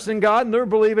 They're trusting God and they're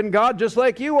believing God just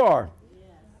like you are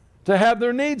to have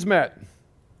their needs met.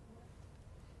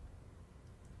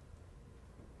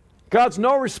 God's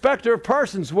no respecter of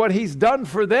persons. What He's done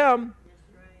for them,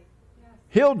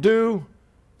 He'll do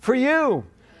for you.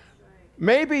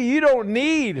 Maybe you don't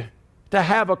need to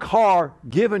have a car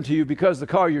given to you because the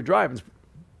car you're driving is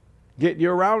getting you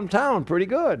around town pretty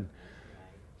good.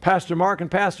 Pastor Mark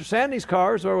and Pastor Sandy's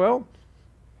cars are,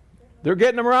 they're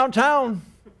getting them around town.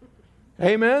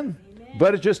 Amen?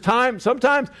 But it's just time.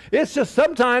 Sometimes it's just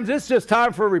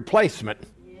time for a replacement.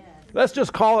 Let's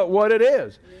just call it what it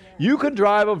is. You can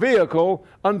drive a vehicle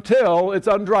until it's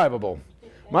undrivable.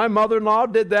 My mother-in-law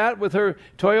did that with her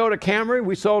Toyota Camry.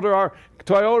 We sold her our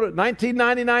Toyota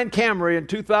 1999 Camry in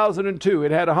 2002.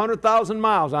 It had 100,000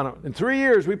 miles on it. In 3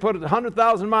 years, we put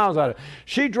 100,000 miles on it.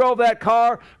 She drove that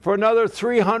car for another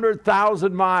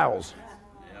 300,000 miles.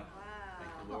 Yeah.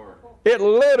 Thank you, Lord. It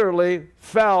literally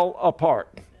fell apart.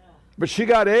 But she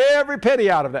got every penny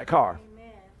out of that car.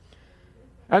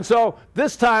 And so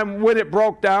this time when it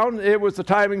broke down, it was the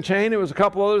timing chain, it was a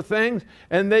couple other things,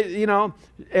 and and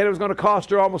it was going to cost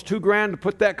her almost $2,000 to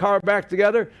put that car back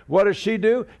together. What does she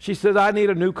do? She says, I need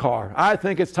a new car. I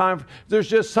think it's time.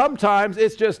 Sometimes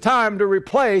it's just time to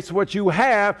replace what you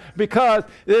have because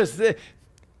it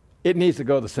needs to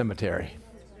go to the cemetery,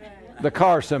 the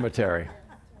car cemetery,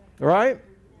 right?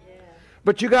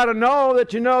 But you got to know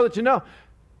that you know.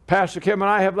 Pastor Kim and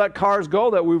I have let cars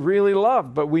go that we really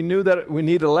loved, but we knew that we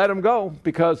need to let them go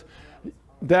because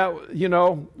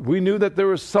we knew that there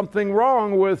was something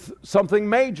wrong with something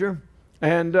major,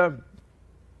 and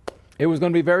it was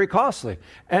going to be very costly.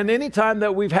 And any time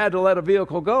that we've had to let a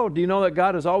vehicle go, do you know that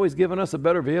God has always given us a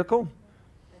better vehicle?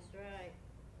 That's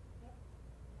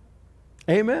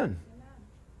right. Amen.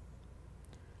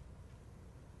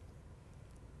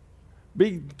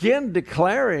 Begin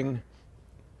declaring,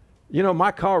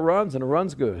 my car runs and it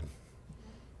runs good.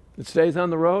 It stays on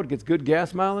the road, gets good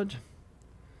gas mileage.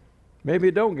 Maybe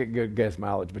it don't get good gas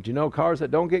mileage, but cars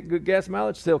that don't get good gas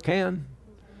mileage still can.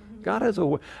 God has a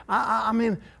way. I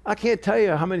can't tell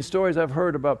you how many stories I've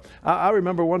heard about. I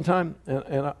remember one time,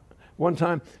 I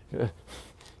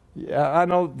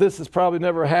know this has probably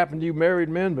never happened to you married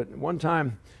men, but one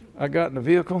time I got in a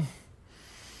vehicle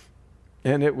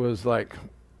and it was like,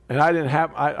 and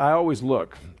I always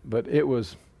look, but it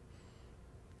was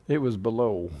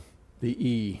below the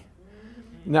E.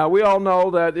 Now, we all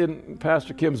know that in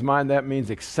Pastor Kim's mind, that means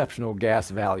exceptional gas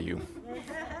value.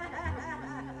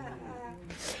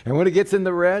 And when it gets in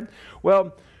the red, we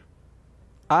were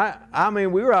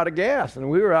out of gas, and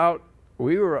we were out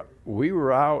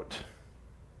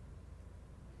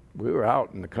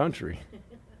in the country.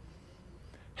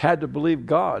 Had to believe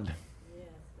God.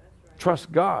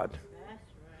 Trust God.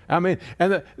 And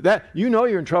that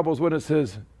you're in trouble when it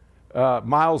says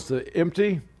miles to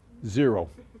empty, 0.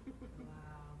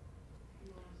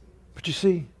 But you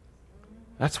see,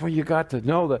 that's where you got to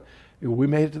know that we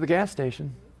made it to the gas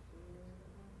station.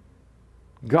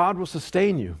 God will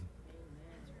sustain you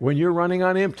when you're running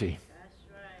on empty.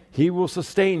 He will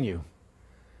sustain you.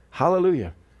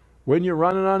 Hallelujah. When you're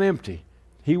running on empty,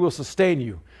 He will sustain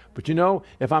you. But you know,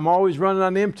 if I'm always running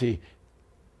on empty,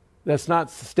 that's not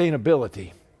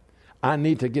sustainability. I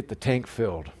need to get the tank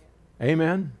filled.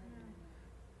 Amen?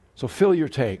 So fill your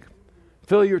tank.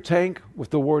 Fill your tank with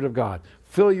the Word of God.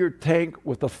 Fill your tank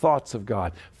with the thoughts of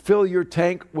God. Fill your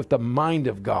tank with the mind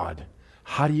of God.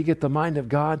 How do you get the mind of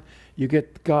God? You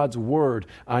get God's Word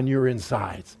on your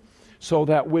insides. So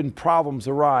that when problems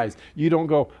arise, you don't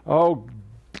go, oh,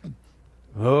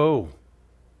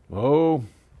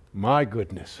 my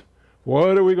goodness.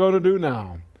 What are we going to do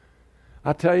now?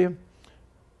 I tell you,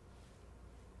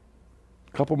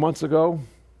 a couple months ago,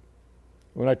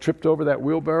 when I tripped over that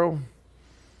wheelbarrow,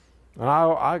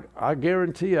 I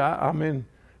guarantee you, I mean,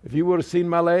 if you would have seen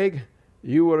my leg,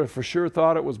 you would have for sure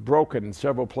thought it was broken in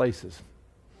several places.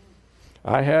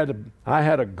 I had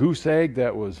a goose egg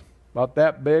that was about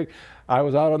that big. I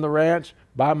was out on the ranch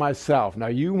by myself. Now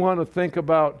you want to think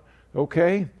about,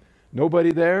 okay,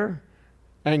 nobody there.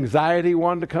 Anxiety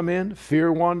wanted to come in.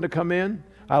 Fear wanted to come in.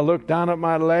 I looked down at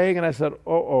my leg and I said,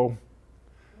 uh-oh.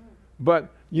 But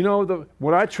you know,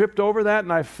 when I tripped over that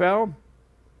and I fell,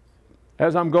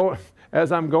 as I'm going,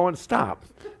 stop.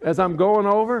 As I'm going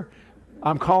over,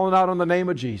 I'm calling out on the name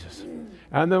of Jesus.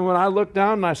 And then when I looked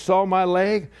down and I saw my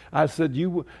leg, I said,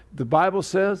 the Bible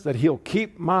says that He'll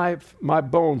keep my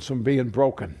bones from being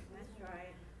broken. That's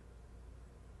right.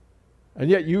 And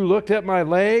yet you looked at my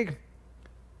leg.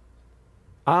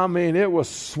 I mean, it was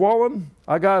swollen.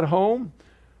 I got home.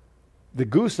 The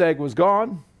goose egg was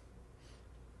gone.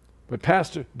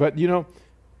 But you know,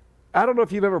 I don't know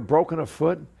if you've ever broken a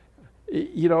foot.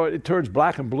 You know, it turns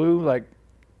black and blue like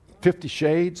 50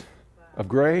 shades of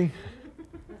gray.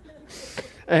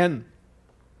 And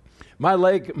my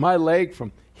leg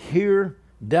from here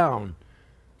down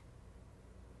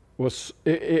was,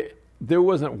 there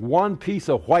wasn't one piece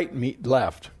of white meat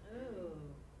left.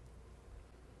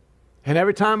 And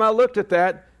every time I looked at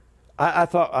that, I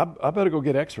thought, I better go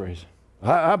get x-rays.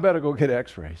 I better go get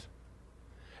x-rays.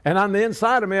 And on the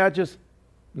inside of me, I just,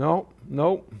 nope.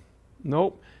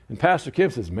 And Pastor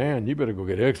Kim says, man, you better go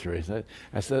get x-rays.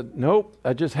 I said, nope,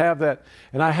 I just have that.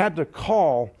 And I had to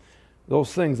call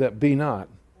those things that be not.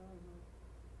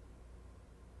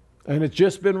 And it's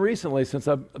just been recently since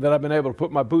that I've been able to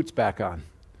put my boots back on.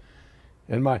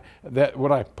 And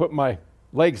when I put my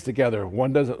legs together,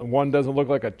 one doesn't look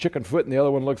like a chicken foot and the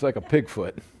other one looks like a pig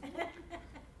foot.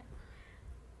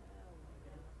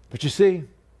 But you see,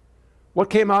 what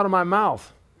came out of my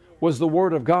mouth was the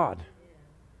Word of God.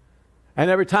 And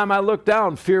every time I looked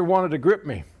down, fear wanted to grip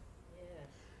me.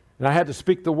 And I had to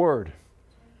speak the Word.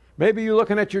 Maybe you're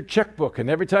looking at your checkbook, and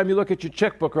every time you look at your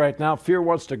checkbook right now, fear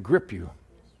wants to grip you.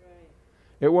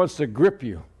 It wants to grip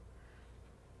you.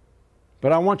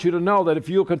 But I want you to know that if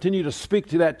you'll continue to speak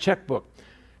to that checkbook,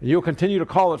 and you'll continue to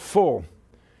call it full,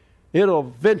 it'll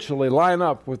eventually line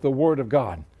up with the Word of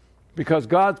God. Because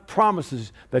God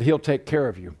promises that He'll take care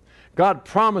of you. God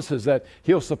promises that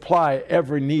He'll supply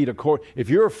every need according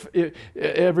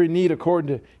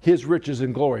to His riches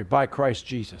and glory by Christ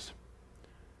Jesus.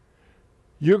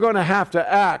 You're going to have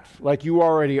to act like you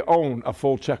already own a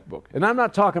full checkbook. And I'm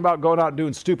not talking about going out and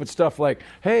doing stupid stuff like,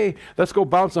 hey, let's go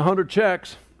bounce 100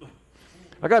 checks.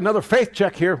 I got another faith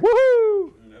check here.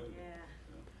 Woohoo! Yeah.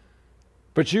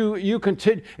 But you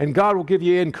continue, and God will give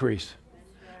you increase.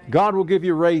 Right. God will give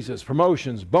you raises,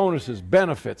 promotions, bonuses,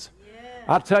 benefits.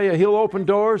 I tell you, He'll open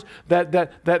doors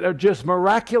that are just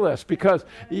miraculous because,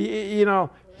 you know,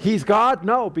 He's God?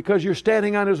 No, because you're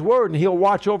standing on His Word and He'll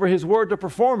watch over His Word to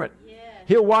perform it. Yeah.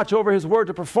 He'll watch over His Word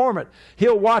to perform it.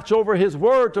 He'll watch over His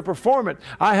Word to perform it.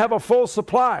 I have a full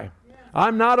supply. Yeah.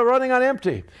 I'm not running on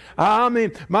empty. I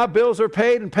mean, my bills are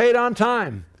paid and paid on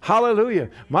time.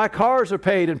 Hallelujah. My cars are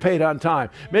paid and paid on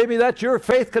time. Yeah. Maybe that's your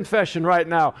faith confession right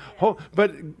now. Yeah.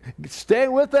 But stay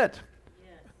with it. Yeah.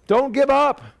 Don't give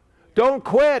up. Don't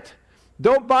quit.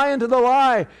 Don't buy into the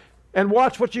lie and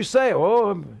watch what you say.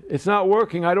 Oh, it's not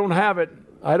working. I don't have it.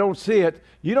 I don't see it.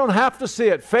 You don't have to see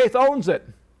it. Faith owns it.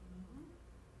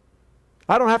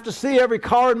 I don't have to see every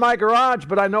car in my garage,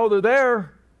 but I know they're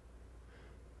there.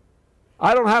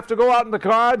 I don't have to go out in the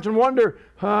garage and wonder,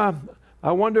 I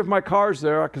wonder if my car's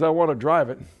there because I want to drive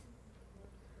it.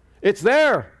 It's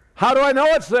there. How do I know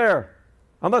it's there?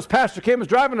 Unless Pastor Kim is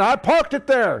driving it, I parked it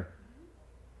there.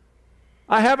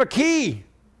 I have a key.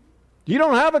 You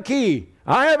don't have a key.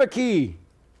 I have a key.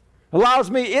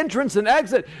 Allows me entrance and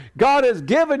exit. God has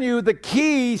given you the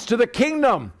keys to the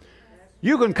kingdom.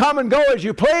 You can come and go as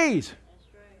you please.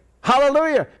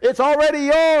 Hallelujah. It's already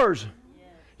yours.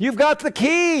 You've got the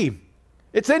key.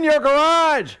 It's in your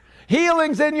garage.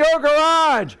 Healing's in your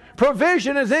garage.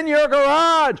 Provision is in your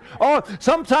garage. Oh,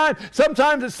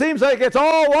 sometimes it seems like it's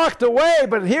all locked away,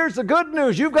 but here's the good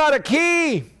news. You've got a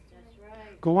key. That's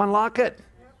right. Go unlock it.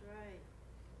 That's right.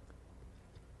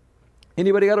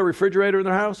 Anybody got a refrigerator in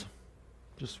their house?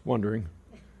 Just wondering.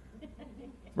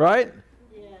 Right?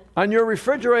 Yes. On your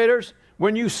refrigerators,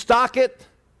 when you stock it,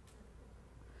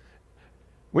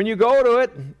 when you go to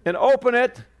it and open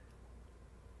it,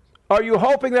 are you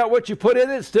hoping that what you put in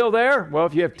it is still there? Well,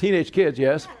 if you have teenage kids,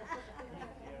 yes.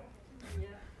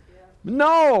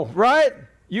 No, right?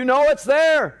 You know it's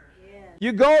there.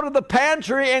 You go to the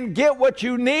pantry and get what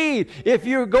you need. If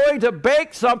you're going to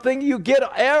bake something, you get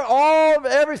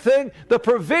everything, the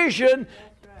provision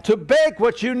to bake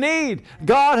what you need.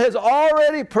 God has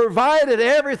already provided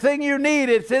everything you need.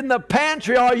 It's in the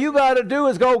pantry. All you got to do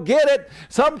is go get it.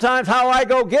 Sometimes how I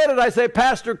go get it, I say,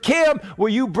 Pastor Kim, will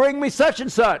you bring me such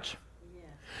and such?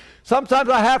 Sometimes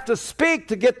I have to speak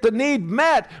to get the need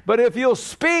met, but if you'll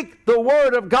speak the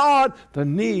word of God, the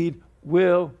need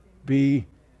will be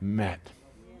met.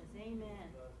 Yes. Amen. Amen.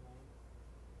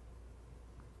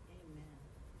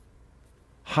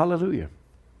 Hallelujah.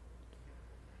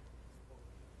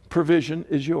 Provision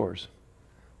is yours.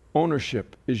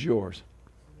 Ownership is yours.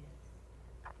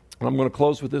 And I'm going to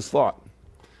close with this thought.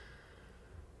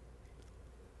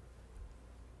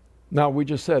 Now, we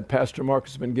just said Pastor Mark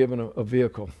has been given a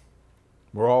vehicle.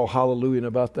 We're all hallelujahing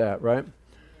about that, right?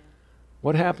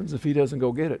 What happens if he doesn't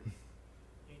go get it?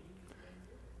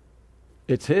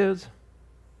 It's his.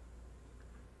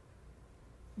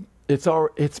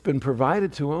 It's been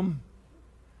provided to him.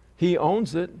 He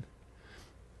owns it.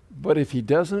 But if he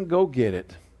doesn't go get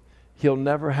it, he'll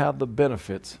never have the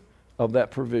benefits of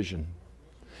that provision.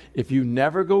 If you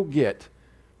never go get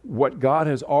what God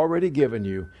has already given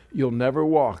you, you'll never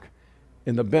walk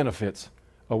in the benefits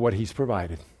of what he's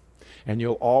provided. And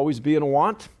you'll always be in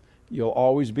want. You'll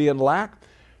always be in lack.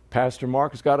 Pastor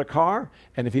Mark has got a car,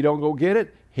 and if he don't go get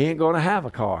it, he ain't going to have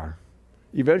a car.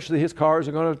 Eventually his cars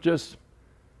are going to just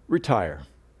retire.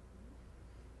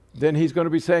 Then he's going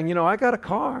to be saying, you know, I got a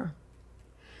car.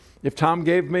 If Tom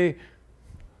gave me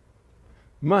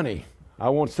money, I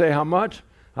won't say how much.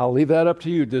 I'll leave that up to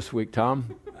you this week,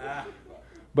 Tom.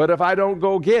 But if I don't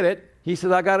go get it, he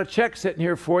says, I got a check sitting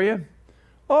here for you.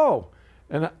 Oh,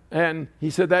 and he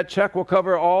said that check will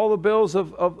cover all the bills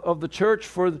of the church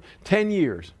for 10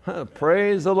 years.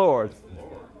 Praise the Lord.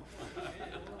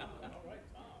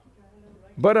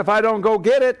 But if I don't go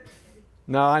get it,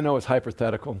 now I know it's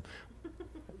hypothetical.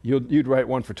 You'd write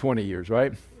one for 20 years,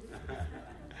 right?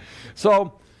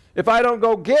 So if I don't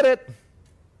go get it,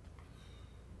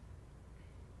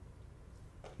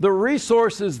 the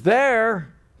resource is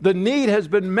there, the need has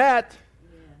been met,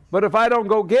 but if I don't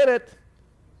go get it,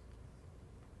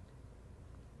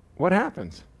 what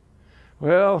happens?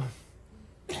 Well,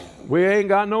 we ain't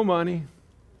got no money.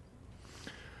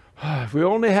 If we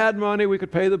only had money, we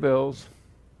could pay the bills.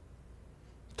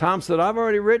 Tom said, I've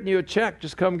already written you a check,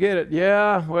 just come get it.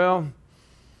 Yeah, well,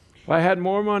 if I had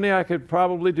more money, I could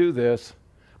probably do this.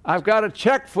 I've got a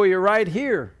check for you right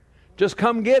here. Just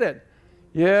come get it.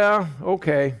 Yeah,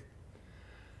 okay.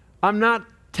 I'm not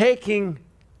taking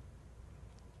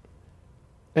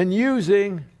and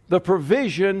using the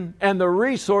provision and the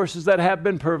resources that have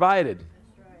been provided.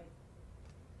 That's right.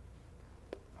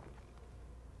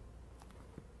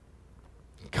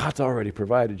 God's already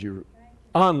provided you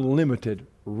unlimited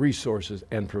resources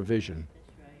and provision.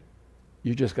 That's right.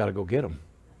 You just got to go get them.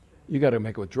 You got to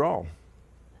make a withdrawal.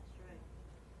 That's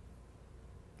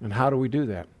right. And how do we do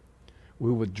that?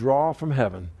 We withdraw from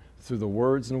heaven through the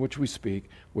words in which we speak,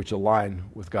 which align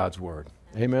with God's word.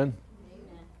 Amen? Amen.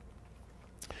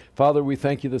 Father, we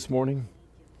thank you this morning.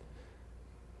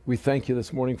 We thank you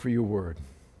this morning for your word.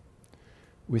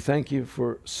 We thank you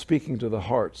for speaking to the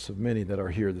hearts of many that are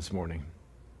here this morning.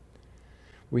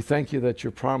 We thank you that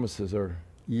your promises are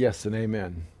yes and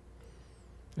amen.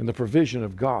 And the provision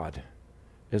of God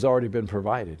has already been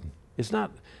provided. It's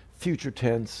not future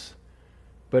tense,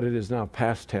 but it is now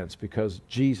past tense because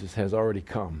Jesus has already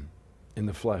come in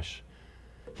the flesh.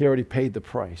 He already paid the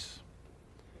price.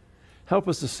 Help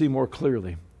us to see more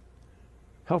clearly.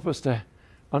 Help us to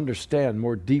understand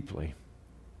more deeply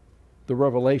the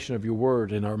revelation of your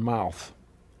word in our mouth,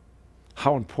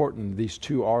 how important these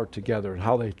two are together and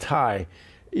how they tie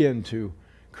into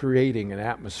creating an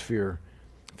atmosphere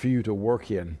for you to work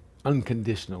in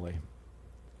unconditionally.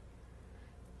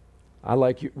 I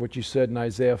like what you said in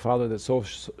Isaiah, Father, that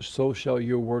so shall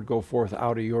your word go forth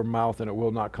out of your mouth, and it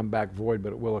will not come back void,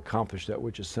 but it will accomplish that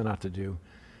which is sent out to do,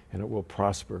 and it will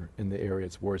prosper in the area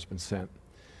where it's been sent.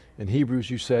 In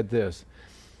Hebrews, you said this.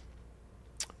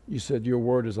 You said your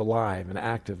word is alive and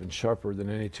active and sharper than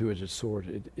any two-edged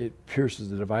sword. It pierces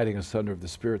the dividing asunder of the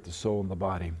spirit, the soul, and the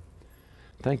body.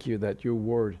 Thank you that your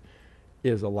word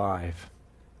is alive.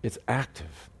 It's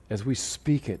active. As we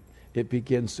speak it, it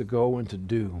begins to go and to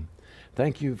do.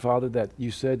 Thank you, Father, that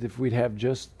you said if we'd have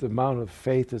just the amount of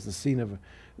faith as the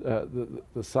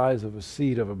size of a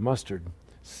seed of a mustard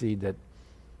seed, that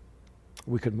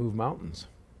we could move mountains.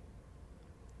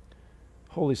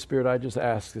 Holy Spirit, I just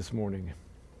ask this morning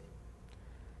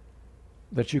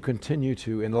that you continue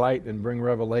to enlighten and bring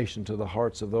revelation to the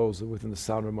hearts of those within the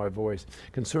sound of my voice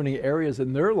concerning areas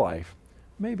in their life,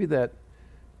 maybe that,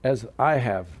 as I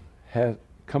have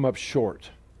come up short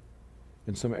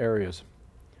in some areas.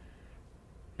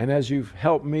 And as you've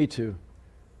helped me to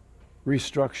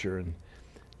restructure, and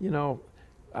you know,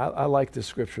 I like this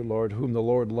scripture, Lord, whom the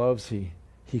Lord loves,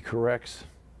 he corrects.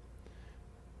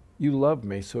 You love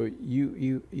me, so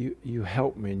you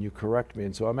help me and you correct me.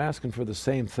 And so I'm asking for the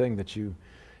same thing, that you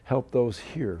help those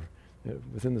here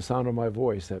within the sound of my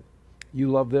voice, that you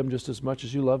love them just as much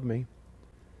as you love me.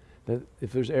 That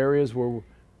if there's areas where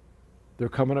they're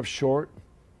coming up short,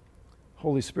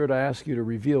 Holy Spirit, I ask you to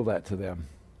reveal that to them,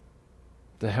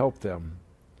 to help them,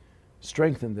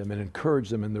 strengthen them, and encourage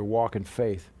them in their walk in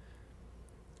faith.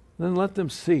 And then let them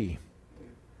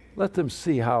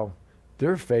see how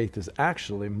their faith is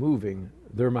actually moving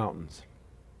their mountains.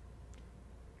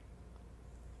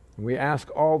 And we ask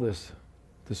all this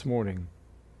morning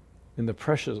in the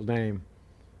precious name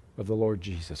of the Lord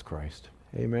Jesus Christ.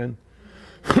 Amen.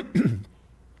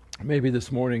 Maybe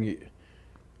this morning,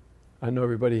 I know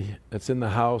everybody that's in the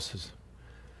house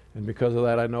and because of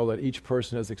that, I know that each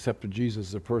person has accepted Jesus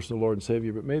as a personal Lord and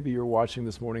Savior, but maybe you're watching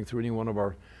this morning through any one of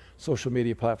our social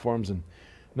media platforms, and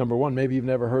number one, maybe you've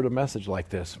never heard a message like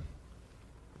this.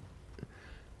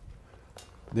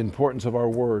 The importance of our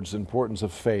words, the importance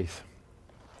of faith.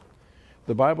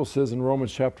 The Bible says in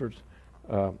Romans chapter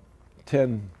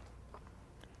 10,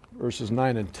 verses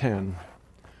 9 and 10,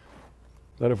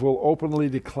 that if we'll openly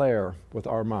declare with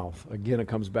our mouth, again it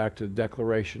comes back to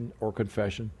declaration or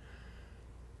confession,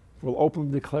 if we'll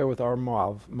openly declare with our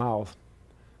mouth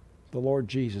the Lord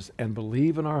Jesus and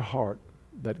believe in our heart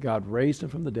that God raised him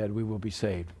from the dead, we will be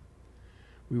saved.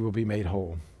 We will be made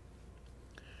whole.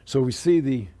 So we see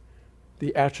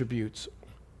the attributes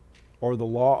or the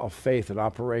law of faith in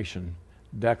operation,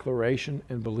 declaration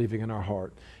and believing in our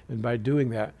heart. And by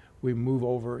doing that, we move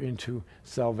over into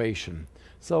salvation.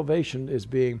 Salvation is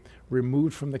being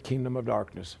removed from the kingdom of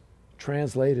darkness,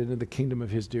 translated into the kingdom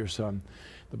of his dear Son.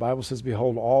 The Bible says,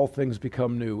 behold, all things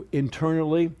become new.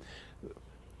 Internally,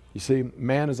 you see,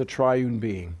 man is a triune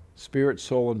being, spirit,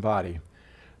 soul, and body.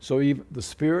 So even the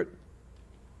spirit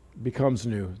becomes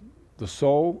new. The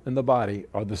soul and the body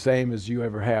are the same as you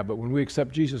ever have. But when we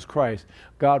accept Jesus Christ,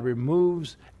 God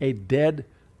removes a dead,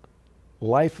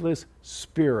 lifeless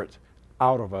spirit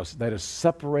out of us that is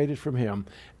separated from him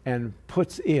and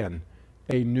puts in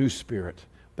a new spirit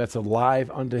that's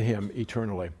alive unto him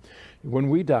eternally. When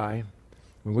we die,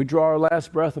 when we draw our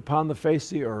last breath upon the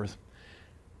face of the earth,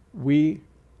 we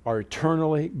are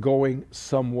eternally going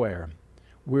somewhere.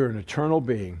 We're an eternal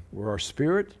being. We're our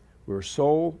spirit, we're a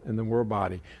soul, and then we're a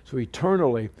body. So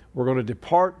eternally, we're going to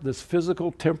depart this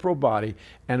physical, temporal body,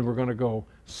 and we're going to go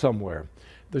somewhere.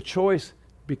 The choice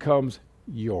becomes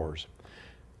yours.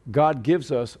 God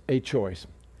gives us a choice.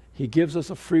 He gives us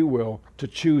a free will to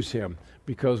choose him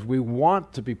because we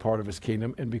want to be part of his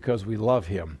kingdom and because we love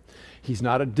him. He's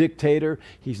not a dictator.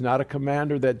 He's not a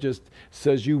commander that just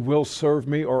says, you will serve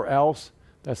me or else.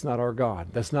 That's not our God.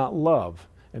 That's not love.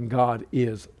 And God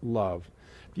is love.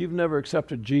 If you've never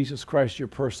accepted Jesus Christ, your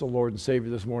personal Lord and Savior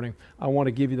this morning, I want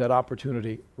to give you that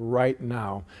opportunity right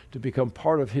now to become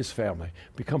part of his family,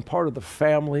 become part of the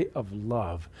family of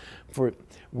love. For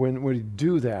when we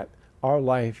do that, our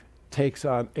life takes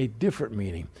on a different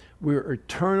meaning. We're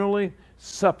eternally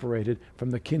separated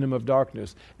from the kingdom of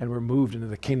darkness and we're moved into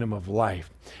the kingdom of life.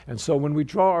 And so when we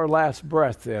draw our last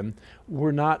breath in,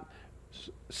 we're not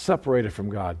separated from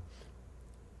God.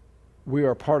 We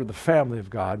are part of the family of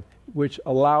God, which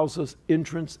allows us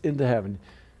entrance into heaven.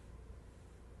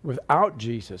 Without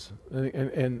Jesus,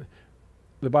 and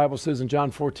the Bible says in John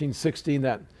 14:16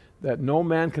 that no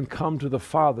man can come to the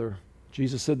Father,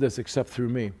 Jesus said this, except through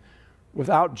me.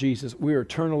 Without Jesus, we are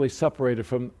eternally separated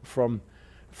from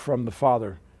the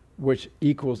Father, which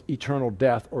equals eternal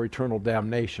death or eternal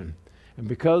damnation. And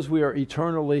because we are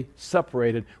eternally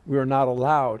separated, we are not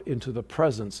allowed into the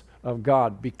presence of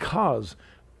God because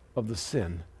of the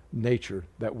sin nature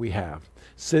that we have.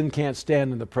 Sin can't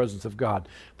stand in the presence of God.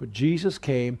 But Jesus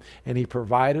came and he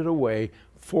provided a way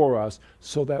for us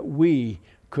so that we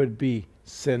could be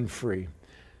sin-free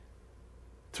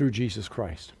through Jesus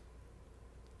Christ.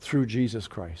 Through Jesus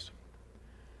Christ.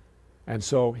 And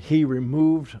so he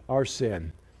removed our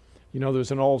sin. You know,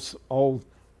 there's an old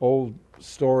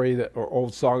story that, or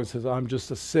old song that says, I'm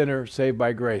just a sinner saved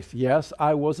by grace. Yes,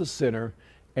 I was a sinner,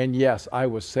 and yes, I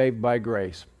was saved by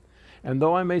grace. And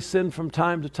though I may sin from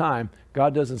time to time,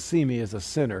 God doesn't see me as a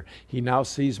sinner. He now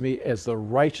sees me as the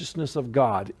righteousness of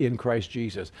God in Christ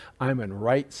Jesus. I'm in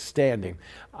right standing.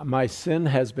 My sin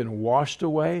has been washed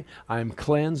away. I am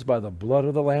cleansed by the blood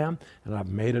of the Lamb, and I've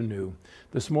made anew.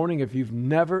 This morning, if you've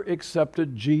never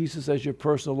accepted Jesus as your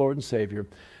personal Lord and Savior,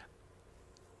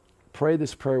 pray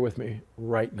this prayer with me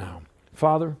right now.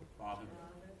 Father,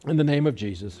 in the name of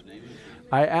Jesus,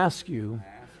 I ask you,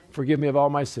 forgive me of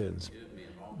all my sins.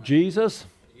 Jesus,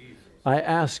 I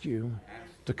ask you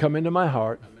to come into my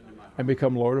heart and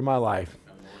become Lord of my life.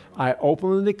 I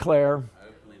openly declare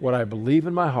what I believe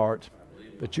in my heart,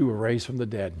 that you were raised from the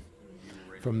dead.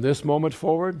 From this moment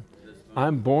forward,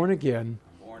 I'm born again,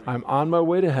 I'm on my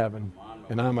way to heaven,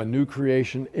 and I'm a new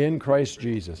creation in Christ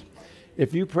Jesus.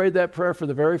 If you prayed that prayer for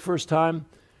the very first time,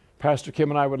 Pastor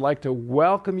Kim and I would like to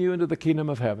welcome you into the kingdom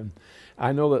of heaven.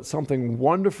 I know that something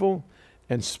wonderful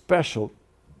and special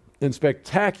and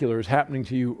spectacular is happening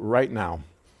to you right now.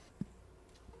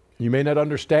 You may not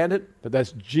understand it, but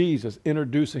that's Jesus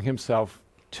introducing himself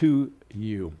to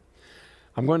you.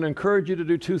 I'm going to encourage you to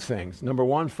do two things. Number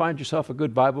one, find yourself a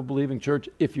good Bible-believing church.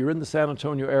 If you're in the San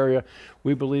Antonio area,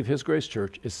 we believe His Grace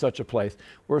Church is such a place.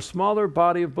 We're a smaller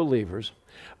body of believers,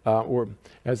 or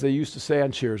as they used to say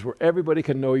on Cheers, where everybody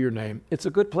can know your name. It's a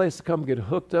good place to come get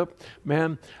hooked up.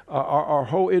 Man, our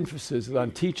whole emphasis is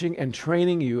on teaching and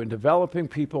training you and developing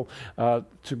people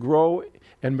to grow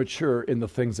and mature in the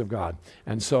things of God.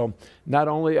 And so not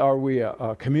only are we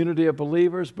a community of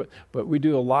believers, but we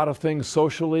do a lot of things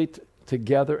socially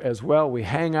together as well. We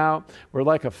hang out. We're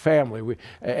like a family.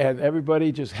 And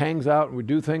everybody just hangs out and we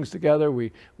do things together.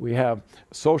 We have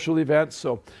social events.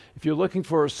 So if you're looking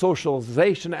for a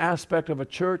socialization aspect of a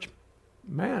church,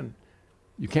 man,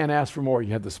 you can't ask for more.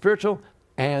 You have the spiritual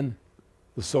and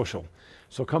the social.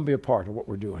 So come be a part of what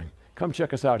we're doing. Come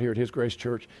check us out here at His Grace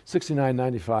Church,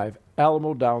 6995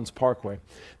 Alamo Downs Parkway.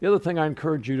 The other thing I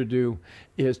encourage you to do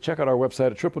is check out our website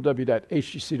at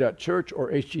www.hgc.church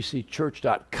or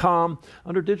hgcchurch.com.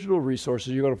 Under digital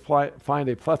resources, you're going to find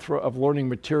a plethora of learning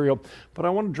material, but I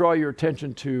want to draw your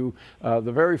attention to the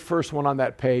very first one on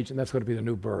that page, and that's going to be the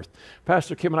new birth.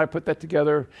 Pastor Kim and I put that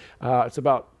together. It's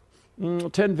about 10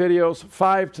 videos,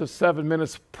 5 to 7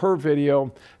 minutes per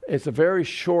video. It's a very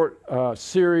short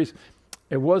series.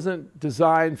 It wasn't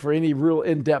designed for any real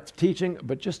in-depth teaching,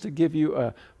 but just to give you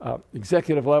a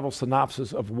executive level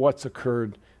synopsis of what's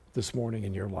occurred this morning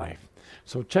in your life.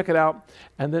 So check it out,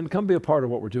 and then come be a part of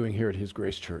what we're doing here at His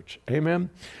Grace Church. Amen.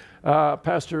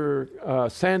 Pastor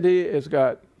Sandy has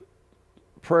got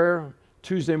prayer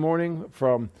Tuesday morning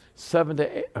from 7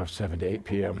 to 8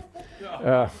 p.m.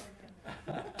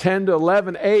 10 to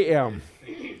 11 a.m.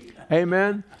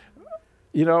 Amen.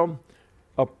 You know,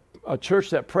 a church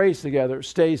that prays together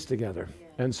stays together.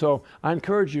 Yeah. And so I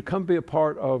encourage you, come be a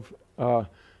part of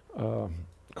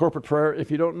corporate prayer.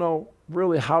 If you don't know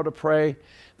really how to pray,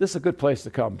 this is a good place to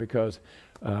come, because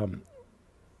the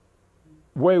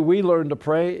way we learned to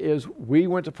pray is we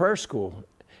went to prayer school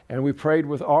and we prayed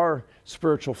with our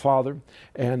spiritual father.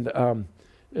 And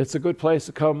it's a good place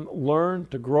to come learn,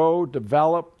 to grow,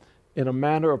 develop in a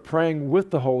manner of praying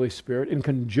with the Holy Spirit, in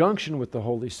conjunction with the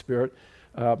Holy Spirit.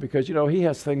 Because, you know, He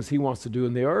has things He wants to do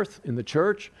in the earth, in the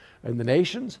church, in the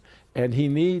nations, and He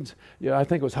needs, you know, I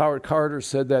think it was Howard Carter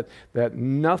said that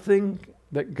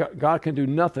God can do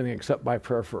nothing except by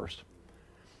prayer first.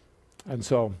 And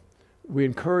so we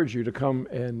encourage you to come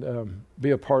and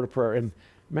be a part of prayer. And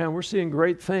man, we're seeing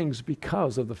great things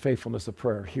because of the faithfulness of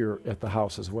prayer here at the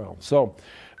house as well. So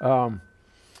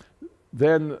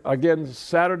then again,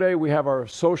 Saturday we have our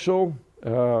social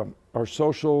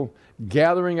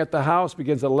gathering at the house.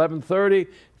 Begins at 11:30.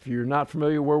 If you're not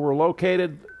familiar where we're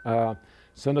located,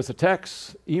 send us a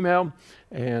text, email,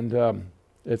 and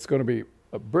it's going to be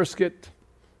a brisket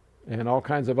and all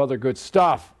kinds of other good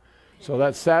stuff. So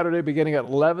that's Saturday beginning at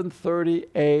 11:30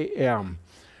 a.m.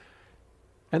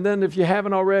 And then if you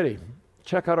haven't already,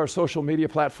 check out our social media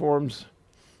platforms.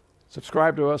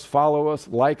 Subscribe to us, follow us,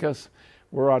 like us.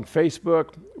 We're on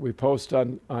Facebook. We post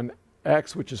on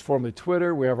X, which is formerly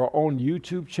Twitter. We have our own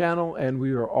YouTube channel, and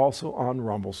we are also on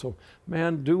Rumble. So,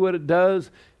 man, do what it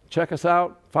does. Check us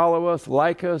out, follow us,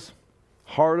 like us,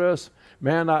 heart us.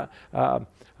 Man,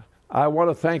 I want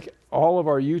to thank all of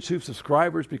our YouTube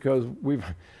subscribers because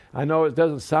I know it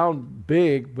doesn't sound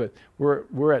big, but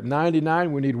we're at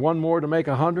 99. We need one more to make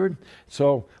 100.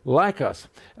 So like us,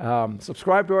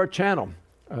 subscribe to our channel.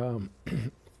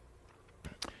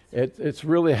 It's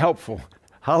really helpful.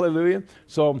 Hallelujah.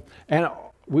 So, and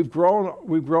we've grown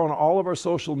all of our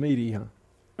social media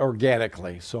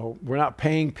organically. So we're not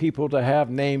paying people to have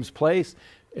names placed.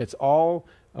 It's all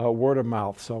word of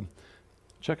mouth. So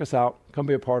check us out. Come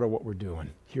be a part of what we're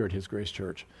doing here at His Grace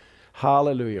Church.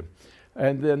 Hallelujah.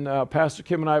 And then Pastor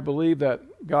Kim and I believe that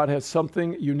God has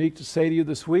something unique to say to you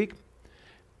this week.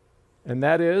 And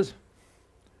that is,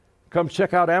 come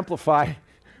check out Amplify.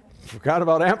 Forgot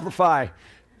about Amplify.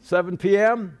 7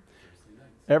 p.m.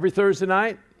 every Thursday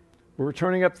night. We're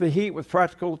turning up the heat with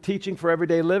practical teaching for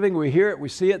everyday living. We hear it, we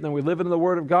see it, and then we live in the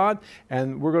Word of God.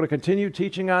 And we're going to continue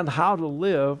teaching on how to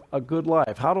live a good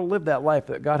life, how to live that life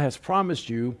that God has promised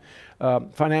you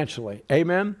financially.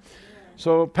 Amen?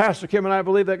 So Pastor Kim and I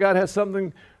believe that God has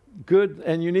something good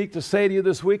and unique to say to you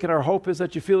this week, and our hope is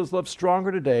that you feel His love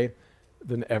stronger today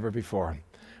than ever before.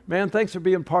 Man, thanks for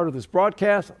being part of this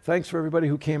broadcast. Thanks for everybody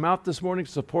who came out this morning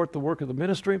to support the work of the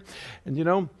ministry. And you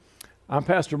know, I'm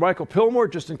Pastor Michael Pilmore,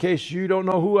 just in case you don't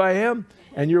know who I am,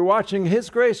 and you're watching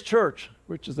His Grace Church,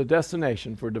 which is the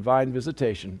destination for divine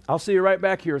visitation. I'll see you right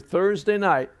back here Thursday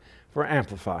night for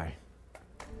Amplify.